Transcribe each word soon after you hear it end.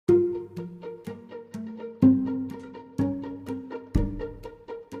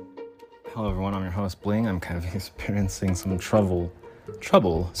Hello everyone, I'm your host Bling. I'm kind of experiencing some trouble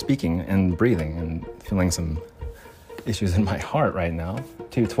speaking and breathing and feeling some issues in my heart right now.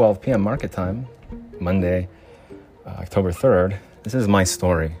 2:12 p.m. market time, Monday, October 3rd. This is my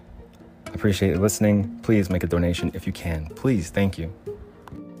story. I appreciate you listening. Please make a donation if you can. Please, thank you.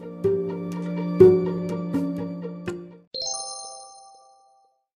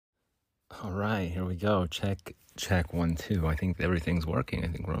 All right, here we go. Check 1 2. I think everything's working. I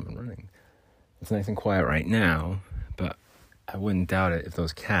think we're up and running. It's nice and quiet right now, but I wouldn't doubt it if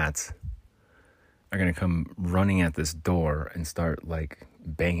those cats are going to come running at this door and start,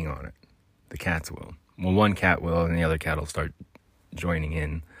 banging on it. The cats will. Well, one cat will, and the other cat will start joining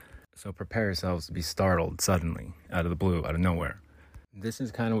in. So prepare yourselves to be startled suddenly, out of the blue, out of nowhere. This is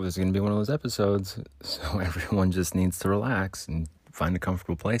going to be one of those episodes, so everyone just needs to relax and find a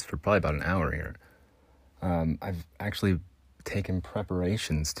comfortable place for probably about an hour here. I've actually taken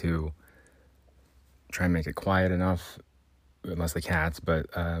preparations to try and make it quiet enough, unless the cats, but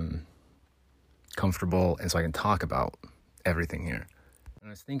comfortable, and so I can talk about everything here. And I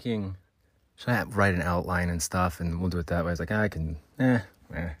was thinking, should I write an outline and stuff, and we'll do it that way? I was like, I think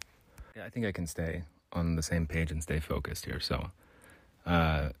I can stay on the same page and stay focused here. So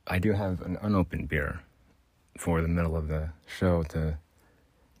I do have an unopened beer for the middle of the show to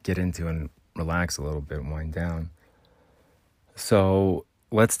get into and relax a little bit and wind down. So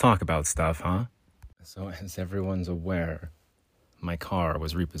let's talk about stuff, huh? So as everyone's aware, my car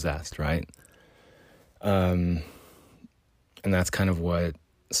was repossessed, right? And that's kind of what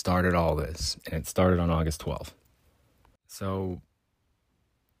started all this. And it started on August 12th. So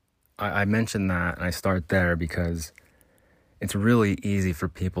I mentioned that, and I start there because it's really easy for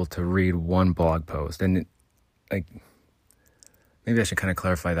people to read one blog post. And maybe I should kind of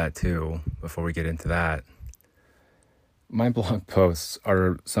clarify that too before we get into that. My blog posts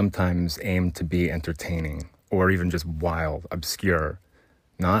are sometimes aimed to be entertaining or even just wild, obscure,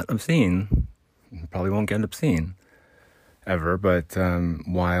 not obscene. Probably won't get obscene ever, but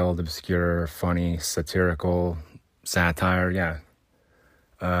wild, obscure, funny, satirical, satire,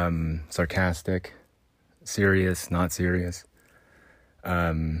 sarcastic, serious, not serious,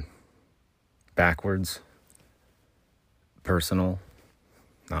 backwards, personal,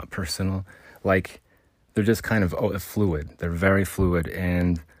 not personal. They're just kind of fluid. They're very fluid,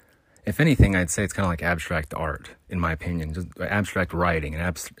 and if anything, I'd say it's kind of like abstract art, in my opinion. Just abstract writing,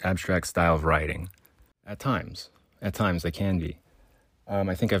 an abstract style of writing. At times they can be.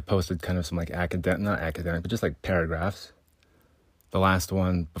 I think I've posted kind of some not academic, but just paragraphs. The last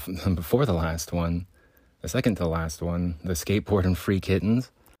one, before the last one, the second to the last one, the skateboard and free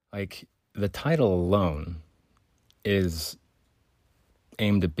kittens. The title alone is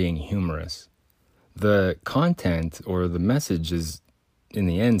aimed at being humorous. The content or the message is, in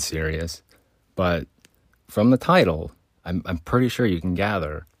the end, serious, but from the title, I'm pretty sure you can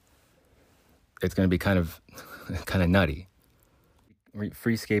gather it's going to be kind of nutty.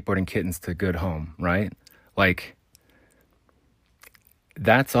 Free skateboarding kittens to good home, right?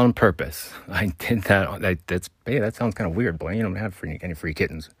 That's on purpose. I did that. That sounds kind of weird, boy. You don't have any free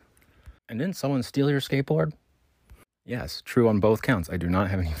kittens. And didn't someone steal your skateboard? Yes, true on both counts. I do not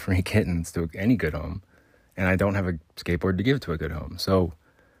have any free kittens to any good home, and I don't have a skateboard to give to a good home. So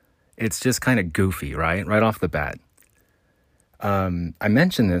it's just kind of goofy, right? Right off the bat. I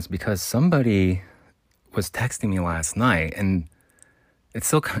mentioned this because somebody was texting me last night, and it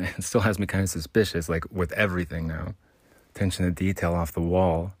still has me kind of suspicious, with everything now. Attention to detail off the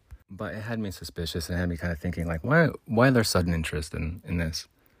wall. But it had me suspicious and had me kind of thinking, why their sudden interest in this?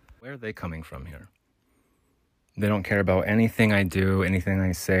 Where are they coming from here? They don't care about anything I do, anything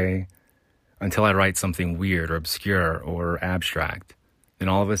I say, until I write something weird or obscure or abstract. Then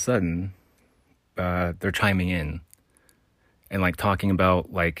all of a sudden, they're chiming in and talking about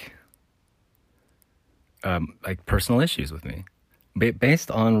personal issues with me,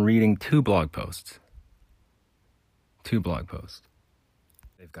 based on reading two blog posts. They've got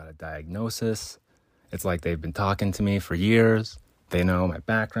a diagnosis. It's like they've been talking to me for years. They know my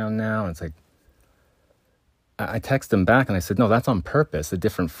background now. And it's I text them back and I said, no, that's on purpose. The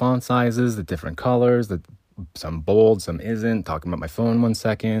different font sizes, the different colors, some bold, some isn't. Talking about my phone 1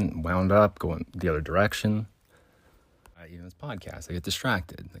 second, wound up, going the other direction. Even this podcast, I get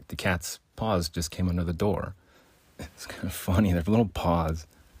distracted. The cat's paws just came under the door. It's kind of funny. Their little paws.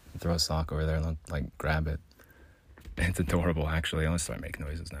 You throw a sock over there and they'll grab it. It's adorable, actually. I'll start making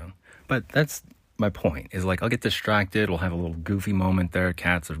noises now. But that's my point, is I'll get distracted. We'll have a little goofy moment there.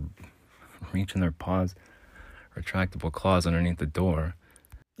 Cats are reaching their paws, retractable claws underneath the door.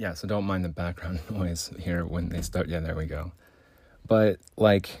 Yeah, so don't mind the background noise here when they start. Yeah, there we go. But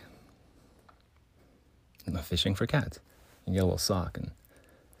fishing for cats. You get a little sock, and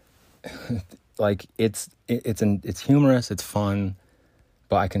like it's humorous, it's fun,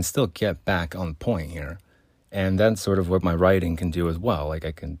 but I can still get back on point here, and that's sort of what my writing can do as well. Like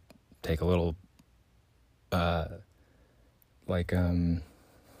I can take a little, a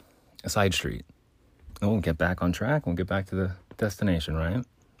side street, and we'll get back on track. We'll get back to the destination, right?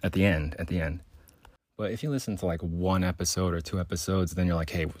 At the end. But if you listen to like one episode or two episodes, then you're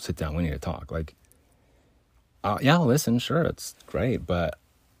like, hey, sit down, we need to talk. Like, yeah, I'll listen, sure, it's great, but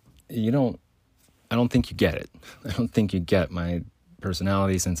I don't think you get it. I don't think you get my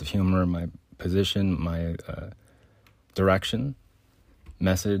personality, sense of humor, my position, my direction,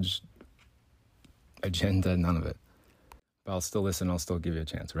 message, agenda, none of it. But I'll still listen, I'll still give you a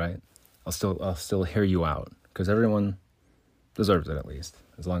chance, right? I'll still hear you out, because everyone deserves it, at least,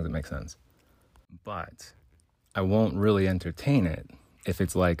 as long as it makes sense. But I won't really entertain it if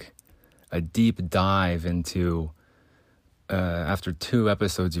it's like a deep dive into, after 2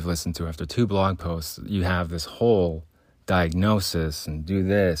 episodes you've listened to, after 2 blog posts, you have this whole diagnosis and do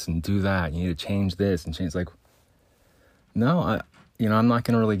this and do that. You need to change this and change. Like, no, I'm not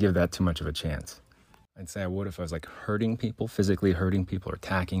going to really give that too much of a chance. I'd say I would if I was like hurting people, physically hurting people or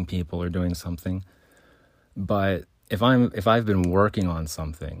attacking people or doing something. But if I've been working on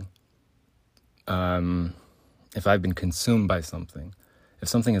something, if I've been consumed by something, if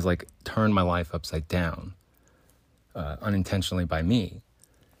something has like turned my life upside down, unintentionally by me,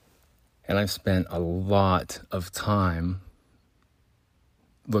 and I've spent a lot of time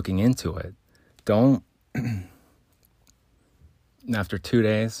looking into it, don't, after 2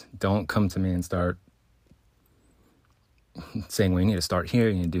 days, don't come to me and start saying, well, you need to start here,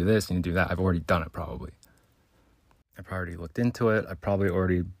 you need to do this, you need to do that. I've already done it probably. I've already looked into it. I probably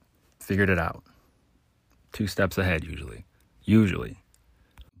already figured it out. 2 steps ahead, usually.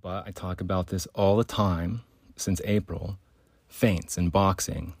 But I talk about this all the time since April. Feints in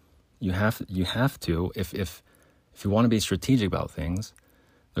boxing. You have to, if you want to be strategic about things,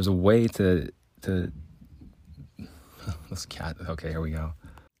 there's a way to this cat, okay, here we go.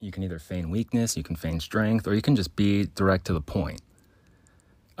 You can either feign weakness, you can feign strength, or you can just be direct to the point.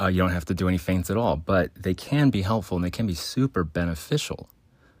 You don't have to do any feints at all, but they can be helpful and they can be super beneficial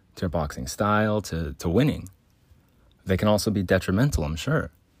to your boxing style, to winning. They can also be detrimental, I'm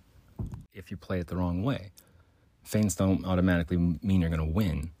sure, if you play it the wrong way. Feints don't automatically mean you're going to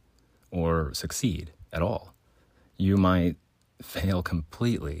win or succeed at all. You might fail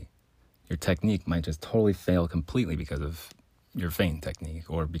completely. Your technique might just totally fail completely because of your feint technique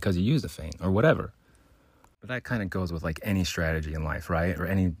or because you used a feint or whatever. But that kind of goes with like any strategy in life, right? Or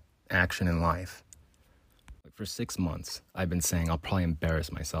any action in life. For 6 months, I've been saying I'll probably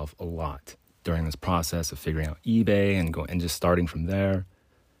embarrass myself a lot during this process of figuring out eBay and just starting from there.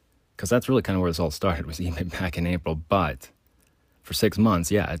 Because that's really kind of where this all started, was eBay back in April. But for 6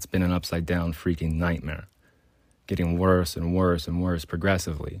 months, yeah, it's been an upside down freaking nightmare. Getting worse and worse and worse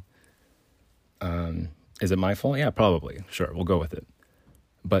progressively. Is it my fault? Yeah, probably. Sure, we'll go with it.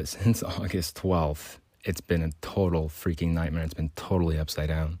 But since August 12th, it's been a total freaking nightmare. It's been totally upside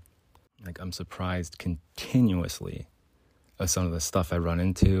down. Like, I'm surprised continuously of some of the stuff I run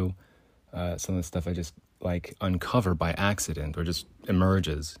into, some of the stuff I just, like, uncover by accident or just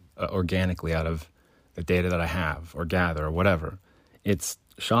emerges organically out of the data that I have or gather or whatever. It's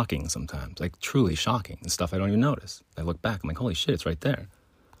shocking sometimes, like, truly shocking. The stuff I don't even notice. I look back, I'm like, holy shit, it's right there.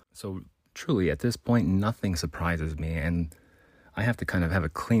 So, truly, at this point, nothing surprises me, and I have to kind of have a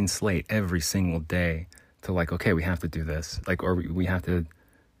clean slate every single day to, like, okay, we have to do this, like, or we have to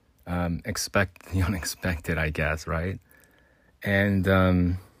expect the unexpected, I guess, right?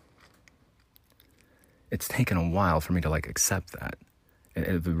 And it's taken a while for me to, like, accept that.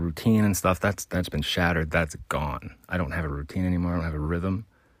 The routine and stuff, that's been shattered, that's gone. I don't have a routine anymore, I don't have a rhythm.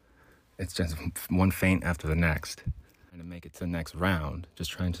 It's just one feint after the next. Trying to make it to the next round, just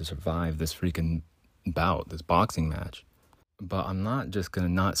trying to survive this freaking bout, this boxing match. But I'm not just going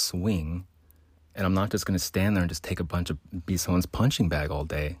to not swing, and I'm not just going to stand there and just be someone's punching bag all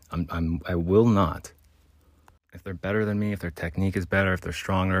day. I will not. If they're better than me, if their technique is better, if they're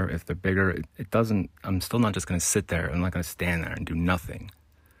stronger, if they're bigger, I'm still not just going to sit there. I'm not going to stand there and do nothing.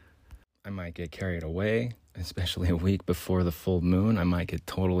 I might get carried away, especially a week before the full moon. I might get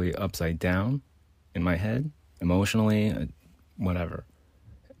totally upside down in my head, emotionally, whatever.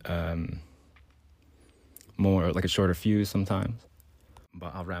 More like a shorter fuse sometimes.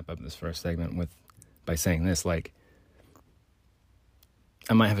 But I'll wrap up this first segment by saying this, like,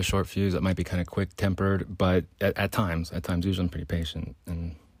 I might have a short fuse, it might be kind of quick-tempered, but at times, usually I'm pretty patient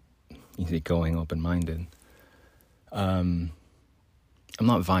and easygoing, open-minded. I'm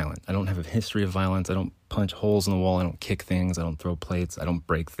not violent. I don't have a history of violence. I don't punch holes in the wall. I don't kick things. I don't throw plates. I don't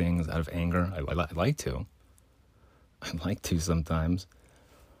break things out of anger. I like to. I like to sometimes.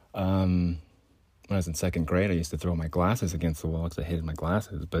 When I was in second grade, I used to throw my glasses against the wall because I hated my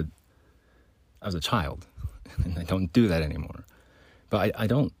glasses, but I was a child, and I don't do that anymore. But I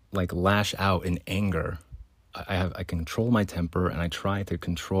don't like lash out in anger. I control my temper, and I try to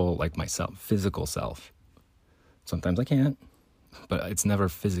control like myself, physical self. Sometimes I can't, but it's never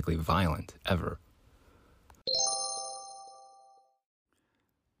physically violent, ever.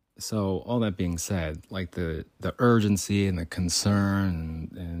 So all that being said, like the urgency and the concern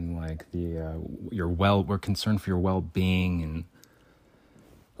and like the we're concerned for your well-being, and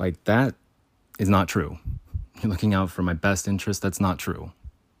like that is not true. You're looking out for my best interest. That's not true.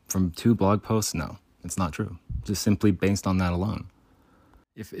 From 2 blog posts, no, it's not true. Just simply based on that alone.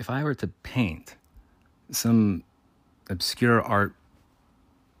 If I were to paint some obscure art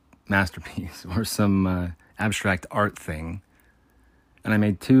masterpiece or some abstract art thing, and I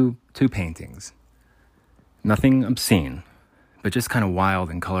made two paintings, nothing obscene, but just kind of wild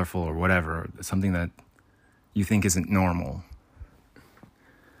and colorful or whatever, something that you think isn't normal.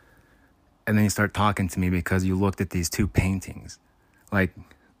 And then you start talking to me because you looked at these 2 paintings. Like,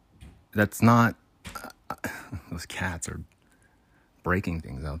 that's not... those cats are breaking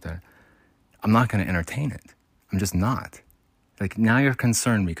things out there. I'm not going to entertain it. I'm just not. Like, now you're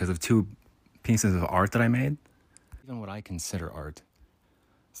concerned because of 2 pieces of art that I made. Even what I consider art.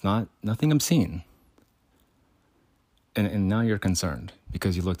 It's nothing obscene. And now you're concerned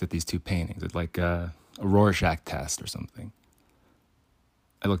because you looked at these 2 paintings. It's like a Rorschach test or something.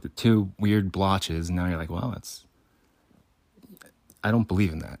 I looked at 2 weird blotches, and now you're like, well, I don't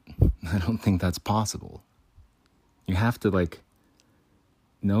believe in that. I don't think that's possible. You have to, like,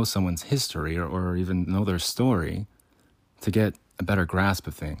 know someone's history or even know their story to get a better grasp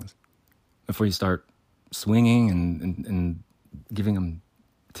of things before you start swinging and giving them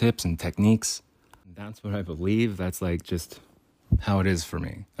tips and techniques. That's what I believe. That's, like, just how it is for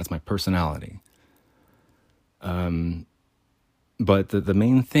me. That's my personality. But the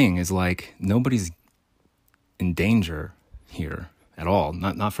main thing is, like, nobody's in danger here at all.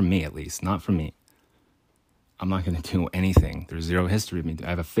 Not from me, at least. Not from me. I'm not going to do anything. There's zero history of me. I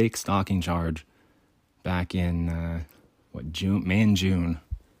have a fake stalking charge back in, May and June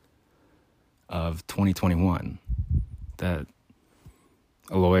of 2021 that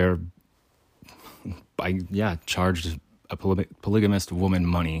a lawyer, charged a polygamist woman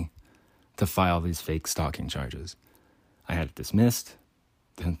money to file these fake stalking charges. I had it dismissed.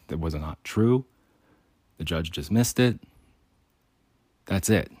 That was not true. The judge dismissed it. That's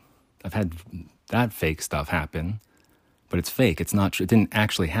it. I've had that fake stuff happen, but it's fake. It's not true. It didn't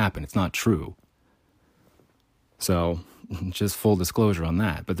actually happen. It's not true. So, just full disclosure on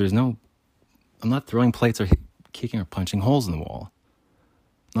that. But I'm not throwing plates or kicking or punching holes in the wall.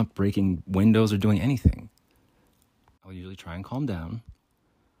 I'm not breaking windows or doing anything. I'll usually try and calm down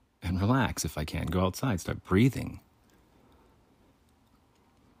and relax if I can. Go outside, start breathing.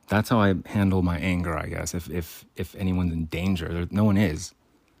 That's how I handle my anger, I guess. If anyone's in danger, no one is.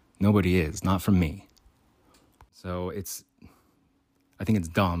 Nobody is, not from me. So I think it's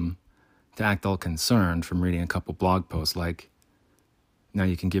dumb to act all concerned from reading a couple blog posts like, now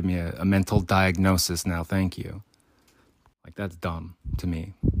you can give me a mental diagnosis now, thank you. Like, that's dumb to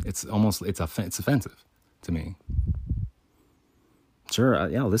me. It's offensive to me. Sure,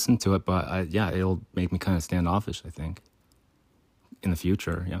 I'll listen to it, but it'll make me kind of standoffish, I think. In the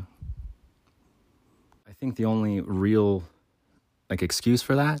future, yeah. I think the only real, excuse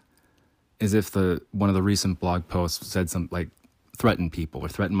for that is if one of the recent blog posts said something threaten people or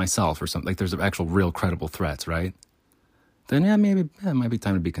threaten myself or something. Like, there's actual real credible threats, right? Then, maybe it might be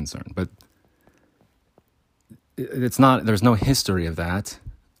time to be concerned. But it's not, there's no history of that,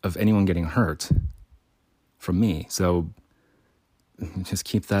 of anyone getting hurt from me. So just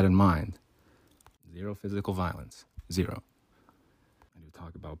keep that in mind. 0 physical violence. 0. I do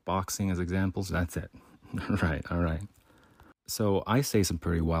talk about boxing as examples. That's it. All right. So I say some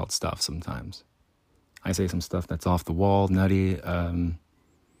pretty wild stuff sometimes. I say some stuff that's off the wall, nutty,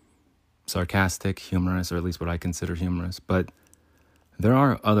 sarcastic, humorous, or at least what I consider humorous. But there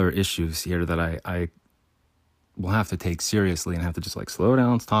are other issues here that I will have to take seriously and have to just slow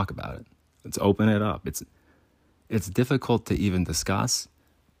down, let's talk about it. Let's open it up. It's difficult to even discuss,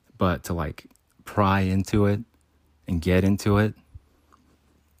 but to pry into it and get into it,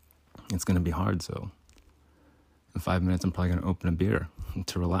 it's going to be hard. So in 5 minutes, I'm probably going to open a beer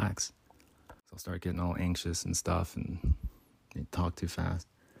to relax. So I'll start getting all anxious and stuff and talk too fast.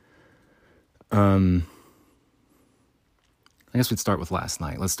 I guess we'd start with last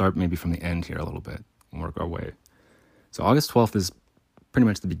night. Let's start maybe from the end here a little bit and work our way. So August 12th is pretty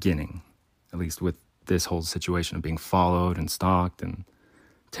much the beginning, at least with this whole situation of being followed and stalked and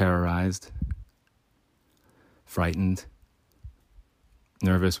terrorized, frightened,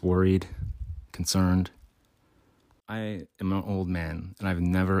 nervous, worried, concerned. I am an old man, and I've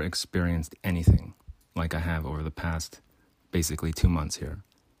never experienced anything like I have over the past basically 2 months here.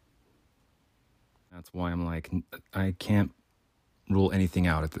 That's why I'm like, I can't rule anything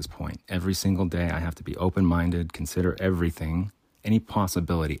out at this point. Every single day I have to be open-minded, consider everything, any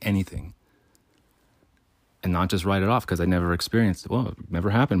possibility, anything. And not just write it off because I never experienced it. Well, it never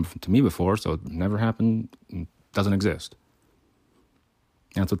happened to me before, so it never happened, doesn't exist.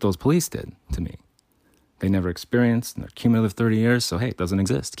 That's what those police did to me. They never experienced in their cumulative 30 years, so hey, it doesn't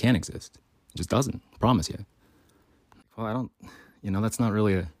exist, can't exist. It just doesn't, I promise you. Well, I don't, that's not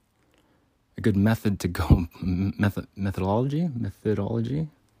really a good method to go, methodology?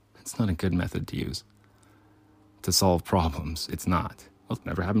 It's not a good method to use to solve problems. It's not. Well, it's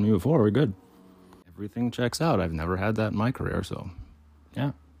never happened to me before, we're good. Everything checks out. I've never had that in my career, so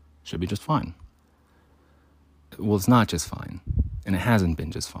yeah, should be just fine. Well, it's not just fine, and it hasn't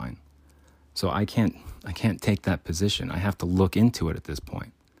been just fine. So I can't take that position. I have to look into it at this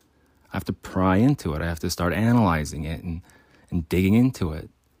point. I have to pry into it. I have to start analyzing it and digging into it.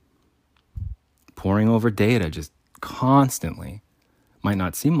 Poring over data just constantly. Might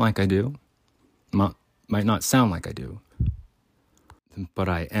not seem like I do. Might not sound like I do. But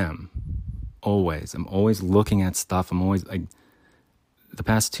I am. Always. I'm always looking at stuff. I'm always like, the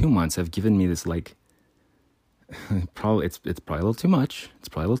past 2 months have given me this like, probably it's probably a little too much. It's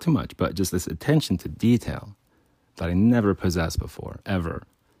probably a little too much, but just this attention to detail that I never possessed before, ever.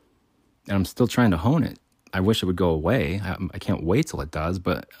 And I'm still trying to hone it. I wish it would go away. I can't wait till it does,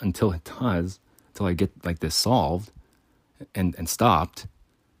 but until it does, till I get like this solved and stopped,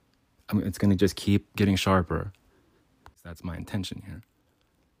 it's going to just keep getting sharper. That's my intention here.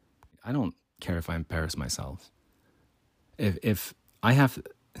 I don't care if I embarrass myself. If I have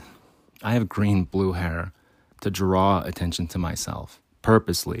green, blue hair to draw attention to myself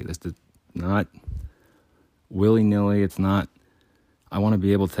purposely. This is not willy-nilly. It's not, I want to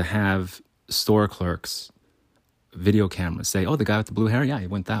be able to have store clerks, video cameras say, oh, the guy with the blue hair, yeah, he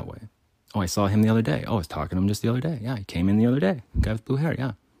went that way. Oh, I saw him the other day. Oh, I was talking to him just the other day. Yeah, he came in the other day. The guy with blue hair,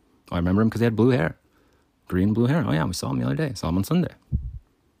 yeah. Oh, I remember him because he had blue hair. Green, blue hair. Oh, yeah, we saw him the other day. Saw him on Sunday.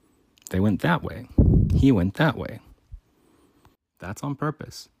 They went that way. He went that way. That's on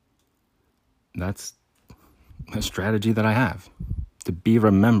purpose. That's a strategy that I have to be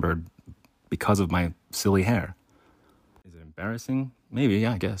remembered because of my silly hair. Is it embarrassing? Maybe,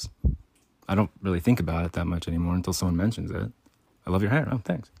 yeah, I guess. I don't really think about it that much anymore until someone mentions it. I love your hair. Oh,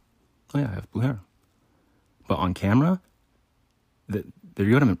 thanks. Oh, yeah, I have blue hair. But on camera, they're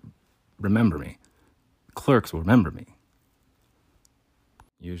going to remember me. Clerks will remember me.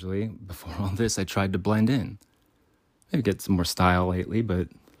 Usually, before all this, I tried to blend in. Maybe get some more style lately, but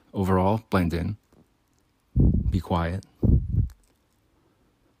overall, blend in. Be quiet.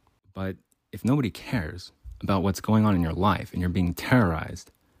 But if nobody cares about what's going on in your life and you're being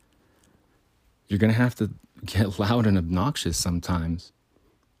terrorized, you're going to have to get loud and obnoxious sometimes.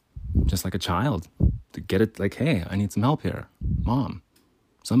 Just like a child. To get it like, hey, I need some help here. Mom,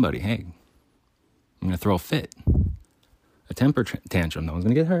 somebody, hey, I'm going to throw a fit. A temper tantrum. No one's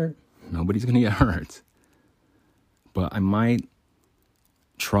going to get hurt. Nobody's going to get hurt. But I might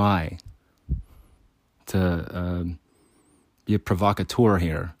try to be a provocateur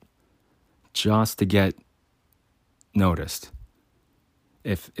here just to get noticed.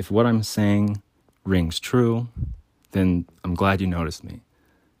 If what I'm saying rings true, then I'm glad you noticed me.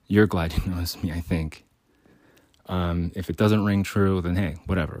 You're glad you noticed me, I think. If it doesn't ring true, then hey,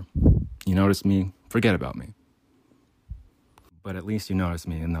 whatever. You noticed me, forget about me. But at least you noticed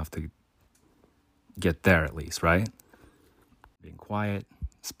me enough to get there at least, right? Being quiet,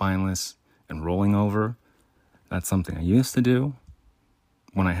 spineless, and rolling over, that's something I used to do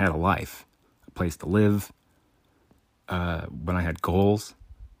when I had a life, a place to live, when I had goals.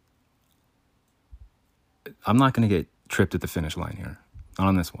 I'm not going to get tripped at the finish line here. Not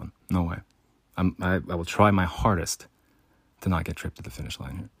on this one. No way. I will try my hardest to not get tripped at the finish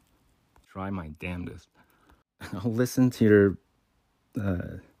line here. Try my damnedest. I'll listen to your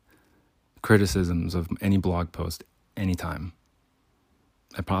criticisms of any blog post anytime.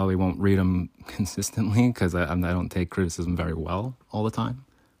 I probably won't read them consistently because I don't take criticism very well all the time.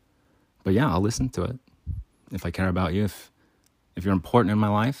 But yeah, I'll listen to it. If I care about you, if you're important in my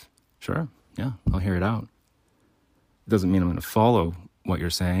life, sure, yeah, I'll hear it out. It doesn't mean I'm going to follow what you're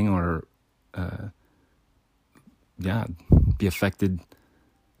saying or, be affected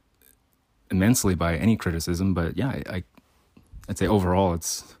immensely by any criticism, but yeah, I'd say overall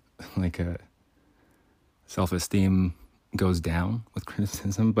it's like a self-esteem goes down with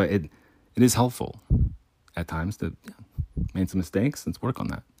criticism, but it is helpful at times to made some mistakes. Let's work on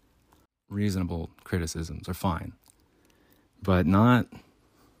that. Reasonable criticisms are fine, but not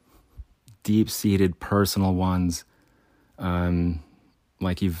deep-seated personal ones,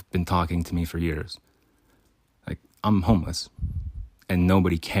 like you've been talking to me for years. Like, I'm homeless and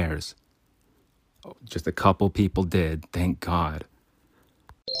nobody cares. Just a couple people did, thank God.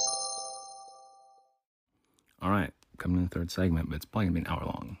 All right, coming to the third segment, but it's probably gonna be an hour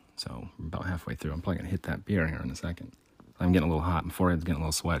long, so we're about halfway through. I'm probably gonna hit that beer here in a second. I'm getting a little hot. My forehead's getting a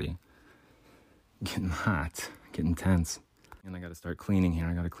little sweaty. Getting hot, getting tense. And I gotta start cleaning here.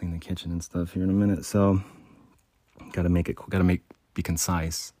 I gotta clean the kitchen and stuff here in a minute, so be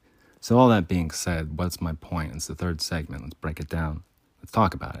concise. So all that being said, what's my point? It's the third segment. Let's break it down. Let's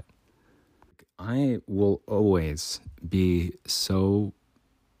talk about it. I will always be so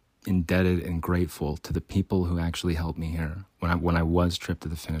indebted and grateful to the people who actually helped me here when I was tripped to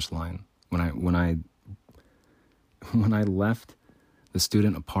the finish line. When I left the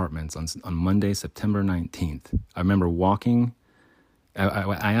student apartments on Monday, September 19th, I remember walking.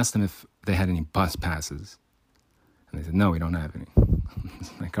 I asked them if they had any bus passes, and they said, no, we don't have any.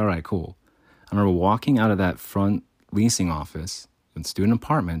 It's like, all right, cool. I remember walking out of that front leasing office in student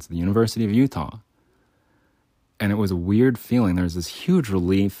apartments at the University of Utah, and it was a weird feeling. There was this huge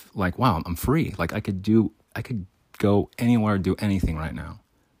relief, like, wow, I'm free. Like, I could go anywhere, do anything right now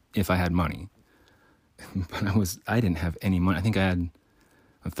if I had money. But I didn't have any money. I think I had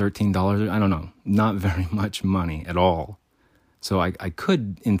 $13, I don't know, not very much money at all. So I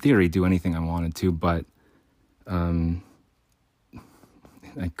could, in theory, do anything I wanted to, but I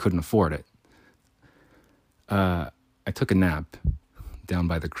couldn't afford it. I took a nap down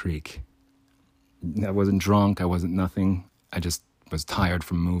by the creek. I wasn't drunk, I wasn't nothing. I just was tired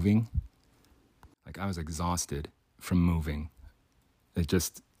from moving. Like, I was exhausted from moving. It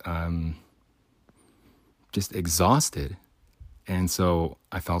just exhausted. And so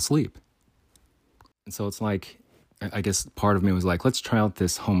I fell asleep. And so it's like, I guess part of me was like, let's try out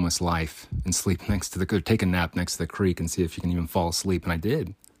this homeless life and sleep take a nap next to the creek and see if you can even fall asleep. And I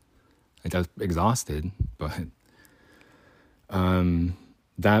did. I was exhausted, but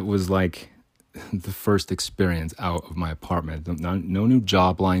that was like the first experience out of my apartment. No new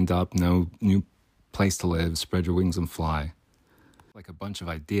job lined up, no new place to live, spread your wings and fly. Like a bunch of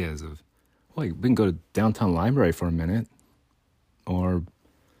ideas of, well, we can go to downtown library for a minute, or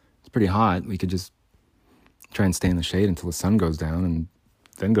it's pretty hot, we could just try and stay in the shade until the sun goes down and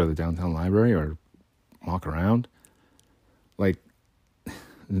then go to the downtown library or walk around. Like,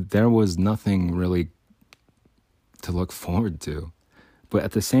 there was nothing really to look forward to. But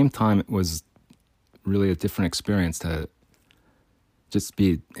at the same time, it was really a different experience to just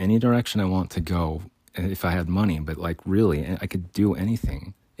be any direction I want to go if I had money. But like, really, I could do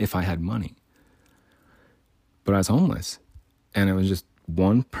anything if I had money. But I was homeless. And it was just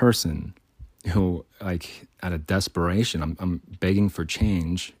one person who, like, out of desperation, I'm begging for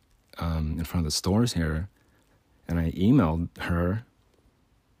change in front of the stores here. And I emailed her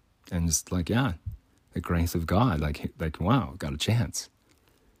and just like, yeah, the grace of God, like wow, got a chance.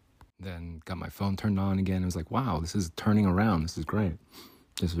 Then got my phone turned on again. It was like, wow, this is turning around. This is great.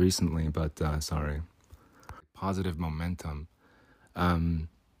 Just recently, but sorry. Positive momentum.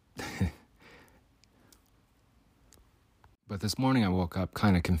 But this morning I woke up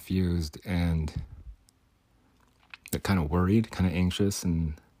kind of confused and kind of worried, kind of anxious,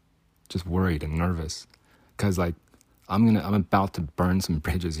 and just worried and nervous. Because, like, I'm about to burn some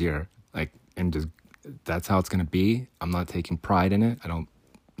bridges here. Like, and just, that's how it's going to be. I'm not taking pride in it. I don't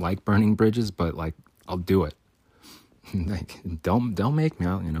like burning bridges, but, like, I'll do it. Like, don't make me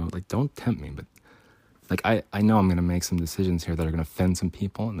out, like, don't tempt me. But, like, I know I'm going to make some decisions here that are going to offend some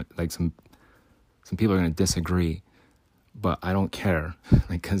people, and, like, some people are going to disagree. But I don't care,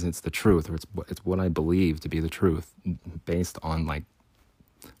 like, because it's the truth, or it's what I believe to be the truth, based on, like,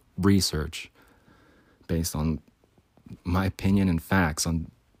 research, based on my opinion and facts, on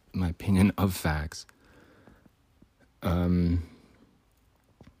my opinion of facts. And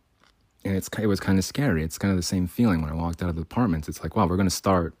it was kind of scary. It's kind of the same feeling when I walked out of the apartments. It's like, wow, we're going to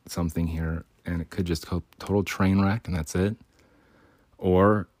start something here, and it could just go total train wreck, and that's it.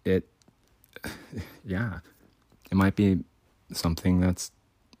 Or it might be something that's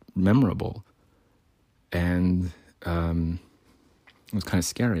memorable. And it was kind of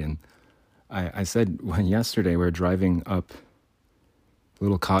scary. And I said, yesterday we were driving up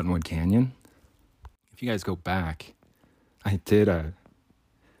Little Cottonwood Canyon. If you guys go back I did a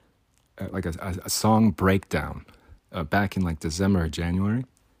song breakdown back in like December or January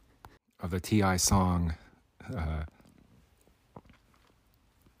of the T.I. song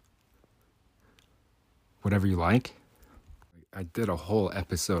Whatever You Like. I did a whole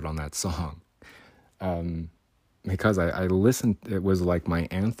episode on that song because I listened. It was like my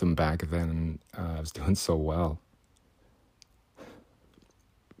anthem back then. I was doing so well.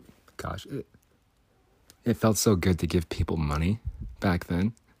 Gosh, it felt so good to give people money back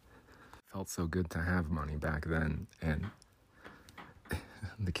then. It felt so good to have money back then. And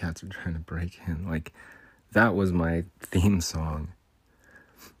the cats are trying to break in. Like, that was my theme song.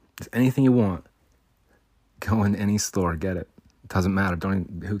 Just anything you want. Go in any store, get it. Doesn't matter.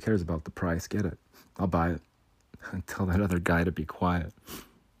 Who cares about the price? Get it. I'll buy it. Tell that other guy to be quiet.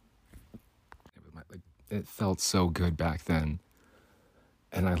 It felt so good back then.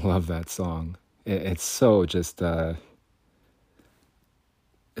 And I love that song. It's so just, I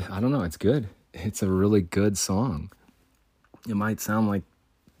don't know, it's good. It's a really good song. It might sound like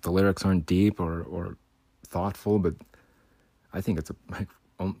the lyrics aren't deep or thoughtful, but I think it's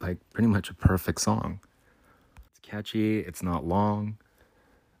like pretty much a perfect song. It's catchy, it's not long,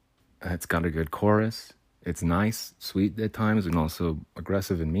 it's got a good chorus, it's nice, sweet at times, and also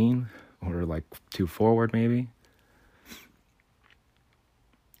aggressive and mean, or like too forward maybe.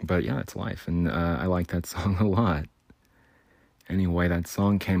 But yeah, it's life, and I like that song a lot. Anyway, that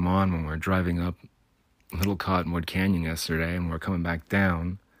song came on when we were driving up Little Cottonwood Canyon yesterday, and we were coming back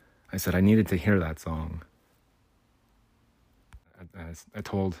down. I said I needed to hear that song. I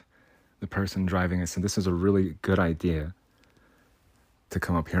told the person driving, I said, this is a really good idea to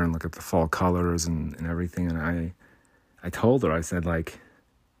come up here and look at the fall colors and everything. And I told her, I said, like,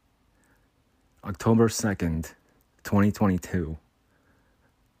 October 2nd, 2022,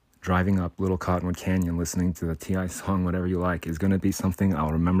 driving up Little Cottonwood Canyon, listening to the T.I. song, Whatever You Like, is going to be something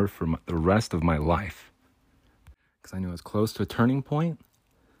I'll remember for the rest of my life. Because I knew I was close to a turning point.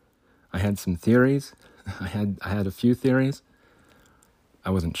 I had some theories. I had a few theories. I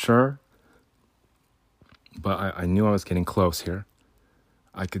wasn't sure. But I knew I was getting close here.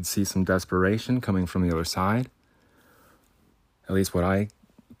 I could see some desperation coming from the other side. At least what I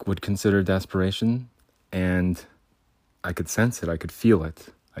would consider desperation. And I could sense it. I could feel it.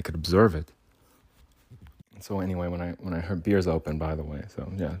 I could observe it. So anyway, when I heard Beer's Open, by the way,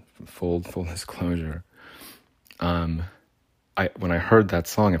 so yeah, full disclosure. When I heard that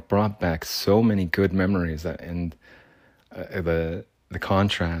song, it brought back so many good memories, and the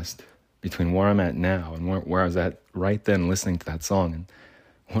contrast between where I'm at now and where I was at right then listening to that song and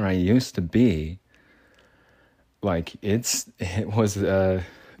where I used to be. Like it was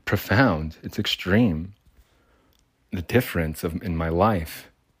profound. It's extreme. The difference in my life.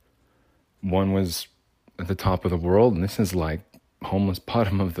 One was at the top of the world, and this is like homeless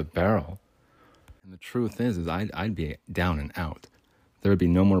bottom of the barrel. And the truth is I'd be down and out. There would be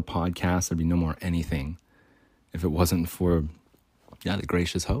no more podcasts. There'd be no more anything if it wasn't for, the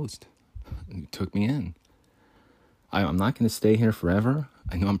gracious host who took me in. I'm not going to stay here forever.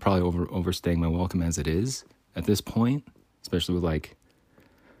 I know I'm probably overstaying my welcome as it is at this point, especially with like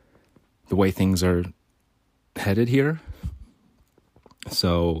the way things are headed here.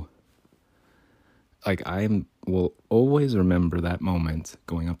 So, like, I will always remember that moment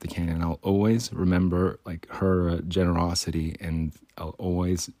going up the canyon. I'll always remember like her generosity, and I'll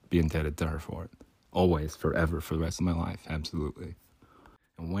always be indebted to her for it. Always, forever, for the rest of my life, absolutely.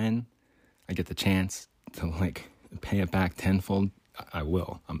 And when I get the chance to like pay it back tenfold, I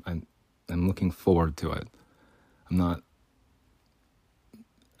will. I'm looking forward to it. I'm not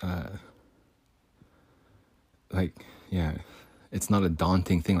it's not a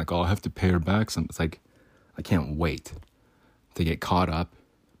daunting thing. Like, oh, I have to pay her back. It's like I can't wait to get caught up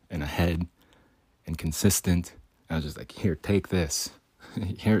and ahead and consistent. And I was just like, here, take this.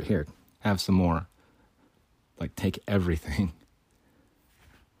 Here, have some more. Like, take everything.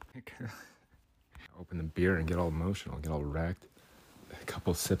 Open the beer and get all emotional, get all wrecked. A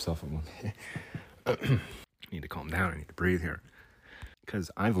couple sips off of one. I need to calm down. I need to breathe here. Because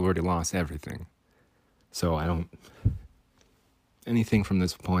I've already lost everything. So I don't... Anything from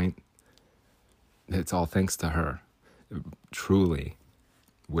this point, it's all thanks to her. It truly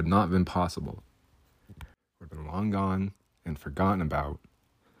would not have been possible. Would have been long gone and forgotten about.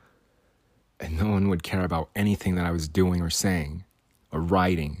 And no one would care about anything that I was doing or saying or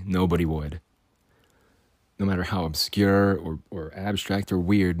writing. Nobody would. No matter how obscure or abstract or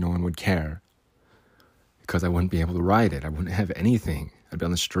weird, no one would care. Because I wouldn't be able to write it. I wouldn't have anything. I'd be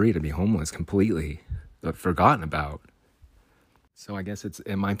on the street. I'd be homeless completely. Forgotten about. So I guess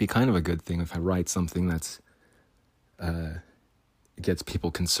it might be kind of a good thing if I write something that's gets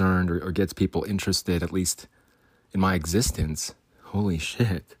people concerned or gets people interested, at least in my existence. Holy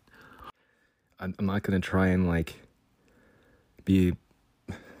shit. I'm not going to try and like be,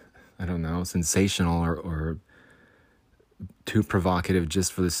 I don't know, sensational or too provocative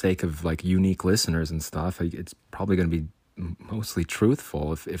just for the sake of like unique listeners and stuff. It's probably going to be mostly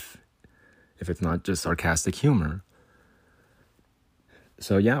truthful if it's not just sarcastic humor.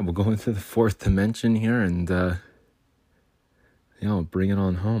 So yeah, we'll go into the fourth dimension here and bring it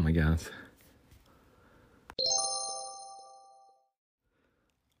on home, I guess.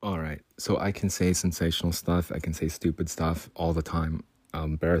 All right, so I can say sensational stuff, I can say stupid stuff all the time. I'll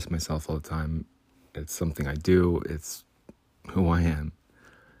embarrass myself all the time. It's something I do, it's who I am.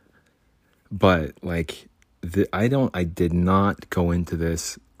 But like, I did not go into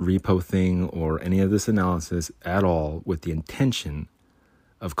this repo thing or any of this analysis at all with the intention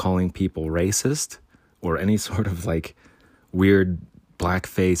of calling people racist or any sort of like weird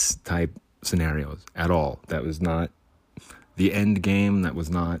blackface type scenarios at all. That was not the end game. That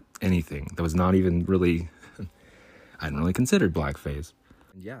was not anything. That was not even really, I hadn't really considered blackface.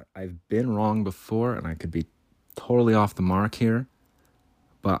 And yeah, I've been wrong before and I could be totally off the mark here.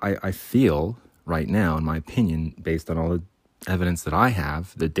 But I feel right now, in my opinion, based on all the evidence that I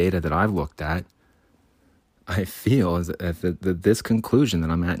have, the data that I've looked at, I feel as if this conclusion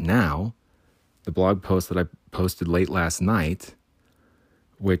that I'm at now, the blog post that I posted late last night,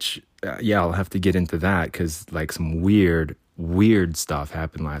 which, I'll have to get into that because like some weird stuff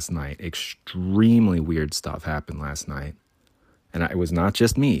happened last night. Extremely weird stuff happened last night. And it was not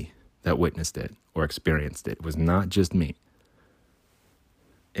just me that witnessed it or experienced it. It was not just me.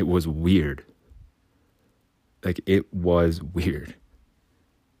 It was weird. Like, it was weird.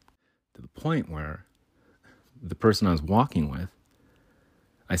 To the point where the person I was walking with,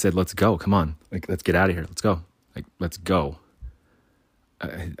 I said, let's go, come on. Like, let's get out of here, let's go. Like, let's go.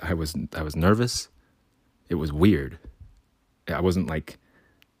 I was nervous. It was weird. I wasn't like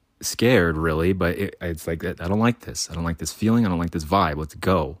scared really, but it's like, I don't like this. I don't like this feeling. I don't like this vibe. Let's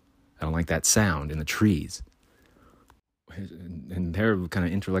go. I don't like that sound in the trees. And they're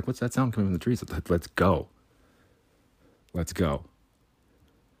kind of like, what's that sound coming from the trees? Let's go. Let's go.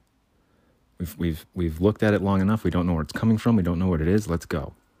 We've looked at it long enough. We don't know where it's coming from. We don't know what it is. Let's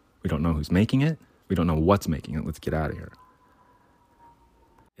go. We don't know who's making it. We don't know what's making it. Let's get out of here.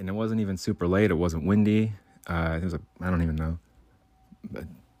 And it wasn't even super late. It wasn't windy. It was I don't even know.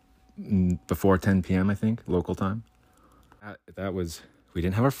 Before 10 p.m., I think, local time. That was, we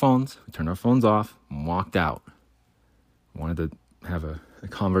didn't have our phones. We turned our phones off and walked out. Wanted to have a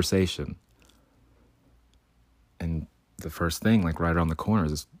conversation. And the first thing, like right around the corner,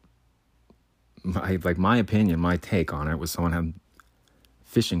 is my opinion, my take on it was someone had a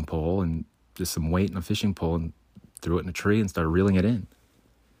fishing pole and just some weight in a fishing pole and threw it in a tree and started reeling it in.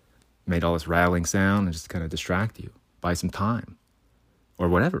 Made all this rattling sound and just kind of distract you. Buy some time. Or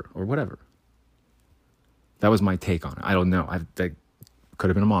whatever. That was my take on it. I don't know. That could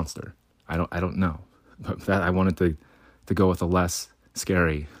have been a monster. I don't know. But I wanted to go with a less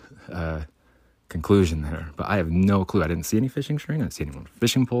scary conclusion there. But I have no clue. I didn't see any fishing string. I didn't see anyone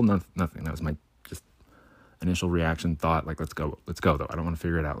fishing pole. Nothing. That was my just initial reaction, thought, like, let's go. Let's go, though. I don't want to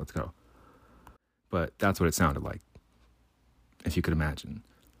figure it out. Let's go. But that's what it sounded like, if you could imagine.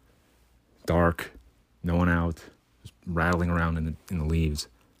 Dark, no one out, just rattling around in the leaves.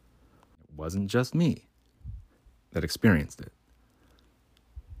 It wasn't just me that experienced it.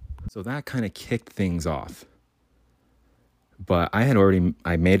 So that kind of kicked things off. But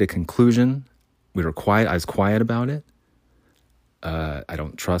I made a conclusion. We were quiet. I was quiet about it. I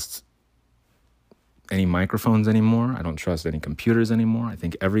don't trust any microphones anymore. I don't trust any computers anymore. I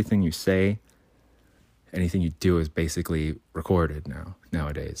think everything you say, anything you do is basically recorded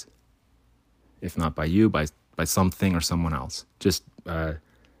nowadays. If not by you, by something or someone else. Just a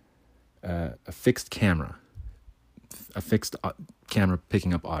fixed camera. A fixed camera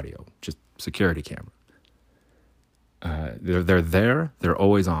picking up audio. Just security camera. They're there. They're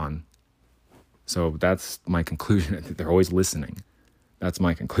always on. So that's my conclusion. They're always listening. That's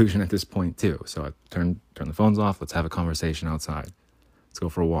my conclusion at this point too. So I turn the phones off. Let's have a conversation outside. Let's go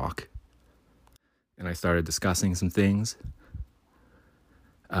for a walk. And I started discussing some things.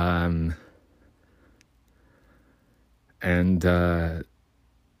 I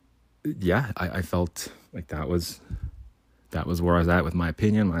felt like that was where I was at with my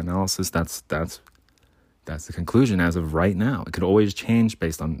opinion, my analysis. That's the conclusion as of right now. It could always change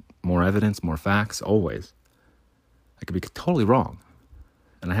based on more evidence, more facts, always. I could be totally wrong.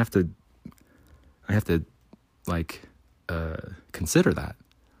 And I have to consider that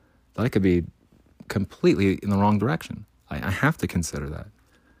I could be completely in the wrong direction. I have to consider that.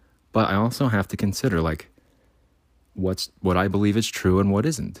 But I also have to consider like what I believe is true and what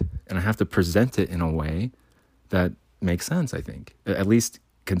isn't. And I have to present it in a way that makes sense, I think. At least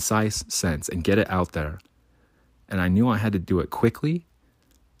concise sense, and get it out there. And I knew I had to do it quickly.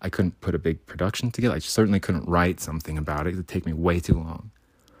 I couldn't put a big production together. I certainly couldn't write something about it. It would take me way too long.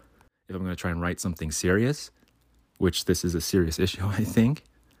 If I'm going to try and write something serious, which this is a serious issue, I think,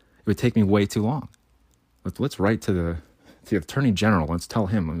 it would take me way too long. Let's write to the Attorney General. Let's tell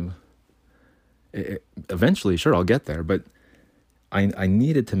him. Eventually, sure, I'll get there. But I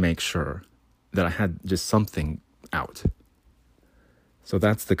needed to make sure that I had just something out. So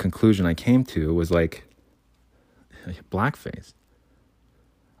that's the conclusion I came to, was like, blackface.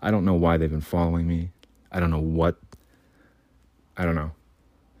 I don't know why they've been following me. I don't know.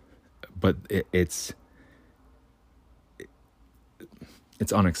 But it's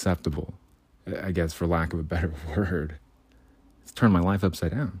unacceptable, I guess, for lack of a better word. It's turned my life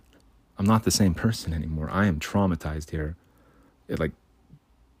upside down. I'm not the same person anymore. I am traumatized here. Like,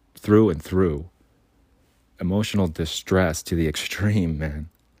 through and through. Emotional distress to the extreme, man.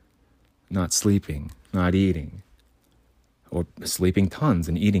 Not sleeping, not eating. Or sleeping tons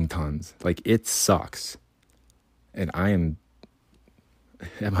and eating tons. Like, it sucks. And I am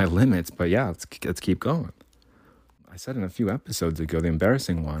at my limits, but yeah, let's keep going. I said in a few episodes ago, the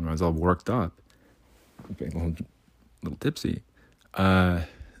embarrassing one, when I was all worked up, a little tipsy,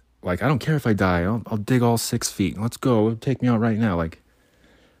 like, I don't care if I die, I'll dig all 6 feet. Let's go, take me out right now. Like,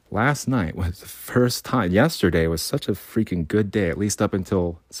 last night was the first time. Yesterday was such a freaking good day, at least up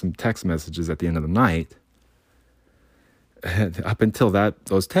until some text messages at the end of the night. Up until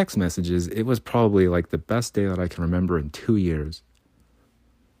those text messages, it was probably like the best day that I can remember in 2 years.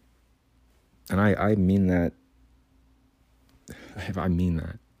 And I mean that. I mean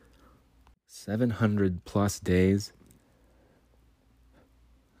that. 700 plus days.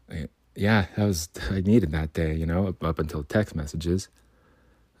 Yeah, I needed that day, up until text messages.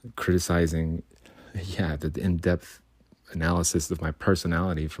 Criticizing, the in-depth analysis of my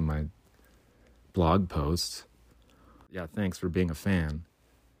personality from my blog posts. Yeah, thanks for being a fan.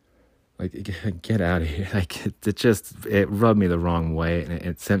 Like, get out of here. Like, it rubbed me the wrong way, and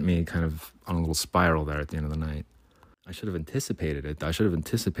it sent me kind of on a little spiral there at the end of the night. I should have anticipated it. I should have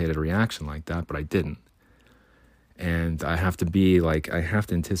anticipated a reaction like that, but I didn't. And I have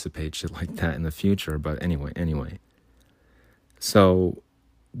to anticipate shit like that in the future. But anyway. So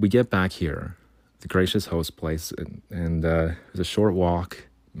we get back here, the Gracious Host place, and it was a short walk,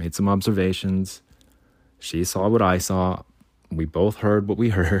 made some observations. She saw what I saw. We both heard what we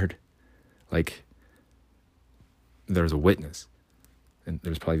heard. Like, there's a witness. And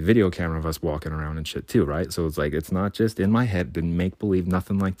there's probably video camera of us walking around and shit too, right? So it's like, it's not just in my head, didn't make believe,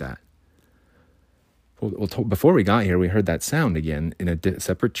 nothing like that. Well, before we got here, we heard that sound again in a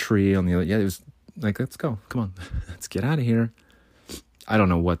separate tree on the other. Yeah, it was like, let's go. Come on. Let's get out of here. I don't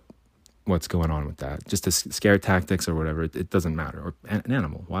know what's going on with that. Just a scare tactics or whatever. It doesn't matter. Or an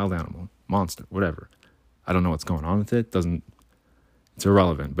animal, wild animal, monster, whatever. I don't know what's going on with it. It's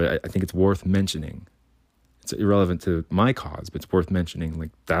irrelevant, but I think it's worth mentioning. It's irrelevant to my cause, but it's worth mentioning. Like,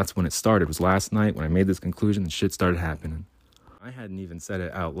 that's when it started. It was last night when I made this conclusion and shit started happening. I hadn't even said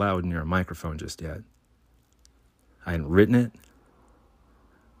it out loud near a microphone just yet. I hadn't written it,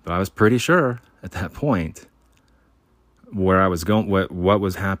 but I was pretty sure at that point where I was going, what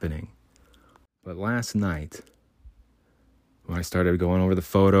was happening. But last night, when I started going over the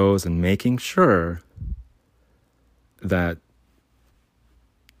photos and making sure that,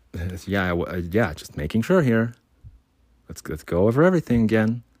 just making sure here. Let's go over everything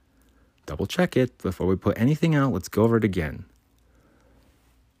again. Double check it before we put anything out. Let's go over it again.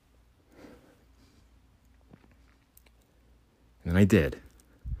 And I did.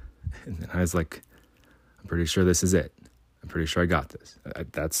 And then I was like, I'm pretty sure this is it. I'm pretty sure I got this.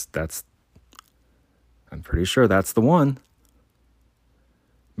 I'm pretty sure that's the one.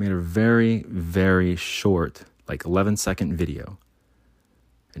 Made a very, very short, like 11-second video.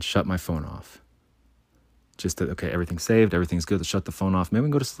 And shut my phone off. Just that, okay, everything's saved, everything's good. Let's shut the phone off. Maybe we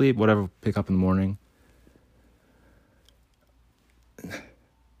can go to sleep, whatever, pick up in the morning.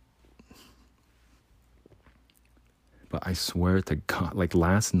 But I swear to God, like,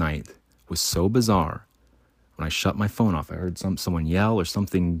 last night was so bizarre. When I shut my phone off, I heard someone yell or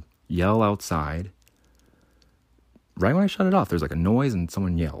something yell outside. Right when I shut it off, there's like a noise and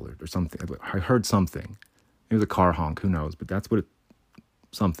someone yelled or something. I heard something. Maybe it was a car honk, who knows? But that's what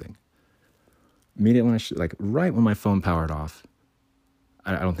something. Immediately when right when my phone powered off,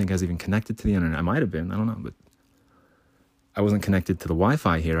 I don't think I was even connected to the internet. I might have been, I don't know, but I wasn't connected to the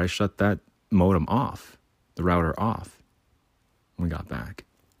Wi-Fi here. I shut that modem off, the router off when we got back.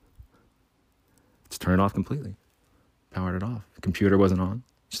 Just turned it off completely. Powered it off. The computer wasn't on.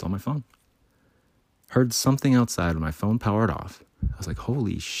 Just on my phone. Heard something outside when my phone powered off. I was like,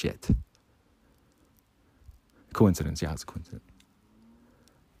 holy shit. Coincidence. Yeah, it's a coincidence.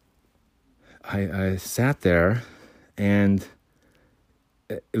 I sat there and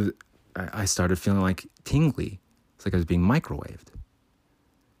I started feeling like tingly. It's like I was being microwaved.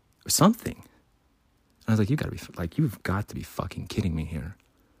 Or something. And I was like, you've got to be fucking kidding me here.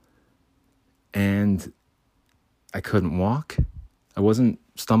 And I couldn't walk. I wasn't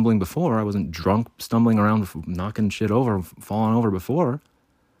stumbling before. I wasn't drunk, stumbling around, knocking shit over, falling over before.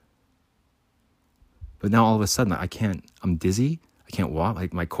 But now all of a sudden, I'm dizzy. I can't walk.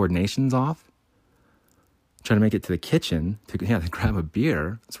 Like, my coordination's off. I'm trying to make it to the kitchen to grab a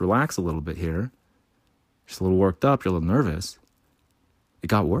beer. Let's relax a little bit here. Just a little worked up. You're a little nervous. It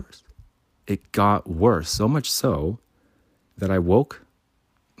got worse. It got worse. So much so that I woke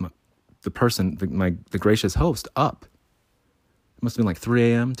the gracious host up. It must have been like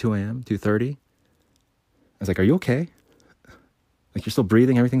 3 a.m., 2 a.m., 2:30. I was like, are you okay? Like, you're still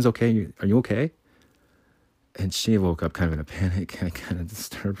breathing? Everything's okay? Are you okay? And she woke up kind of in a panic. I kind of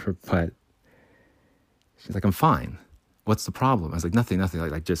disturbed her, but she's like, I'm fine. What's the problem? I was like, nothing.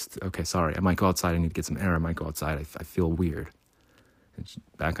 Like just, okay, sorry. I might go outside. I need to get some air. I might go outside. I feel weird. And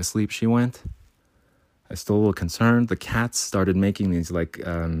back asleep she went. I was still a little concerned. The cats started making these like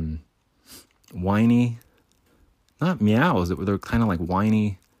whiny, not meows. They're kind of like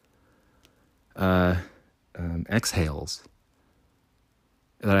whiny exhales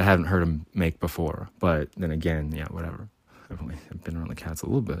that I haven't heard them make before. But then again, yeah, whatever. I've been around the cats a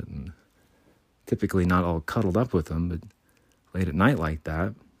little bit, and typically not all cuddled up with them, but late at night like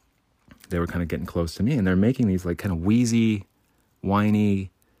that, they were kind of getting close to me, and they're making these like kind of wheezy,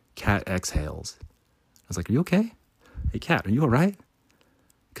 whiny cat exhales. I was like, are you okay? Hey, cat, are you all right?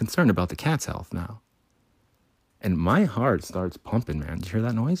 Concerned about the cat's health now. And my heart starts pumping, man. Did you hear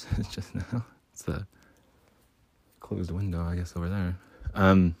that noise? It's just now. It's the closed window, I guess, over there.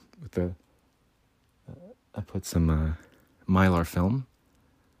 I put some Mylar film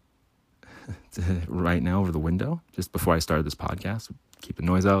right now over the window just before I started this podcast. Keep the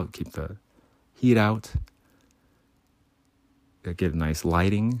noise out, keep the heat out, get a nice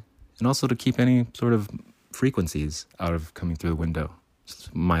lighting, and also to keep any sort of frequencies out of coming through the window.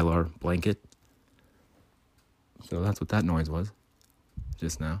 Just Mylar blanket. So that's what that noise was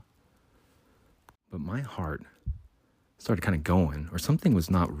just now. But my heart started kind of going, or something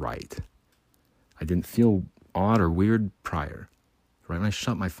was not right. I didn't feel odd or weird prior. Right when I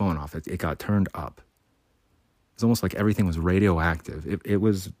shut my phone off, it got turned up. It's almost like everything was radioactive. It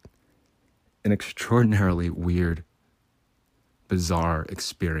was an extraordinarily weird, bizarre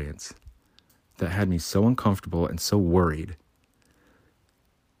experience that had me so uncomfortable and so worried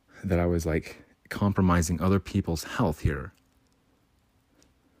that I was like compromising other people's health here.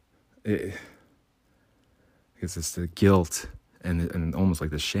 It's just the guilt and almost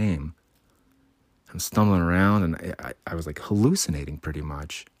like the shame. I'm stumbling around, and I was like hallucinating pretty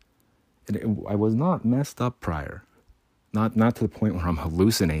much. And I was not messed up prior. Not to the point where I'm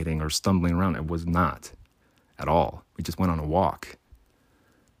hallucinating or stumbling around. I was not at all. We just went on a walk.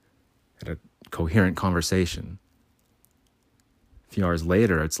 Had a coherent conversation. A few hours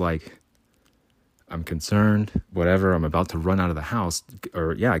later, it's like, I'm concerned, whatever, I'm about to run out of the house.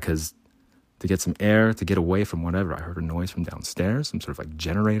 Because to get some air, to get away from whatever. I heard a noise from downstairs, some sort of like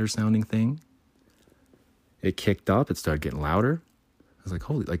generator sounding thing. It kicked up, it started getting louder. I was like,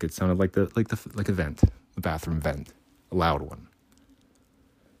 holy, like it sounded like a vent, the bathroom vent, a loud one.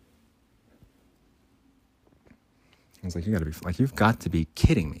 I was like, you've got to be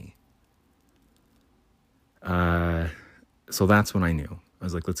kidding me. So that's when I knew. I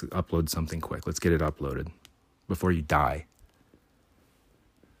was like, let's upload something quick. Let's get it uploaded before you die.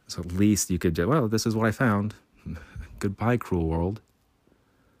 So at least you could, this is what I found. Goodbye, cruel world.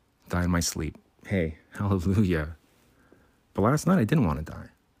 Die in my sleep. Hey, hallelujah. But last night I didn't want to die.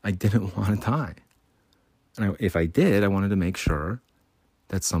 I didn't want to die. And if I did, I wanted to make sure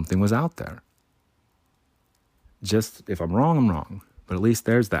that something was out there. Just, if I'm wrong, I'm wrong. But at least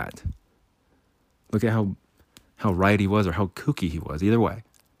there's that. Look at how right he was or how kooky he was. Either way.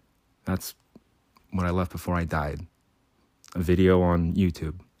 That's what I left before I died. A video on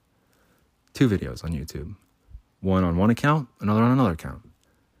YouTube. 2 videos on YouTube. One on one account, another on another account.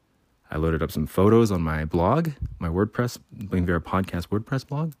 I loaded up some photos on my blog, my WordPress, Bling Viera Podcast WordPress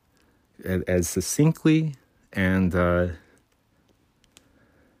blog, as succinctly and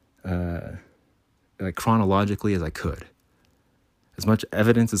like chronologically as I could. as much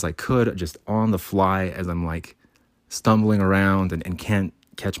evidence as I could, just on the fly as I'm like stumbling around and can't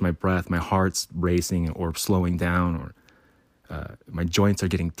catch my breath. My heart's racing or slowing down, or my joints are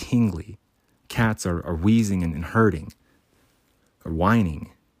getting tingly. Cats are wheezing and hurting or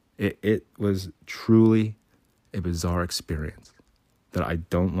whining. It was truly a bizarre experience that I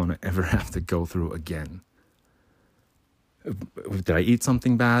don't want to ever have to go through again. Did I eat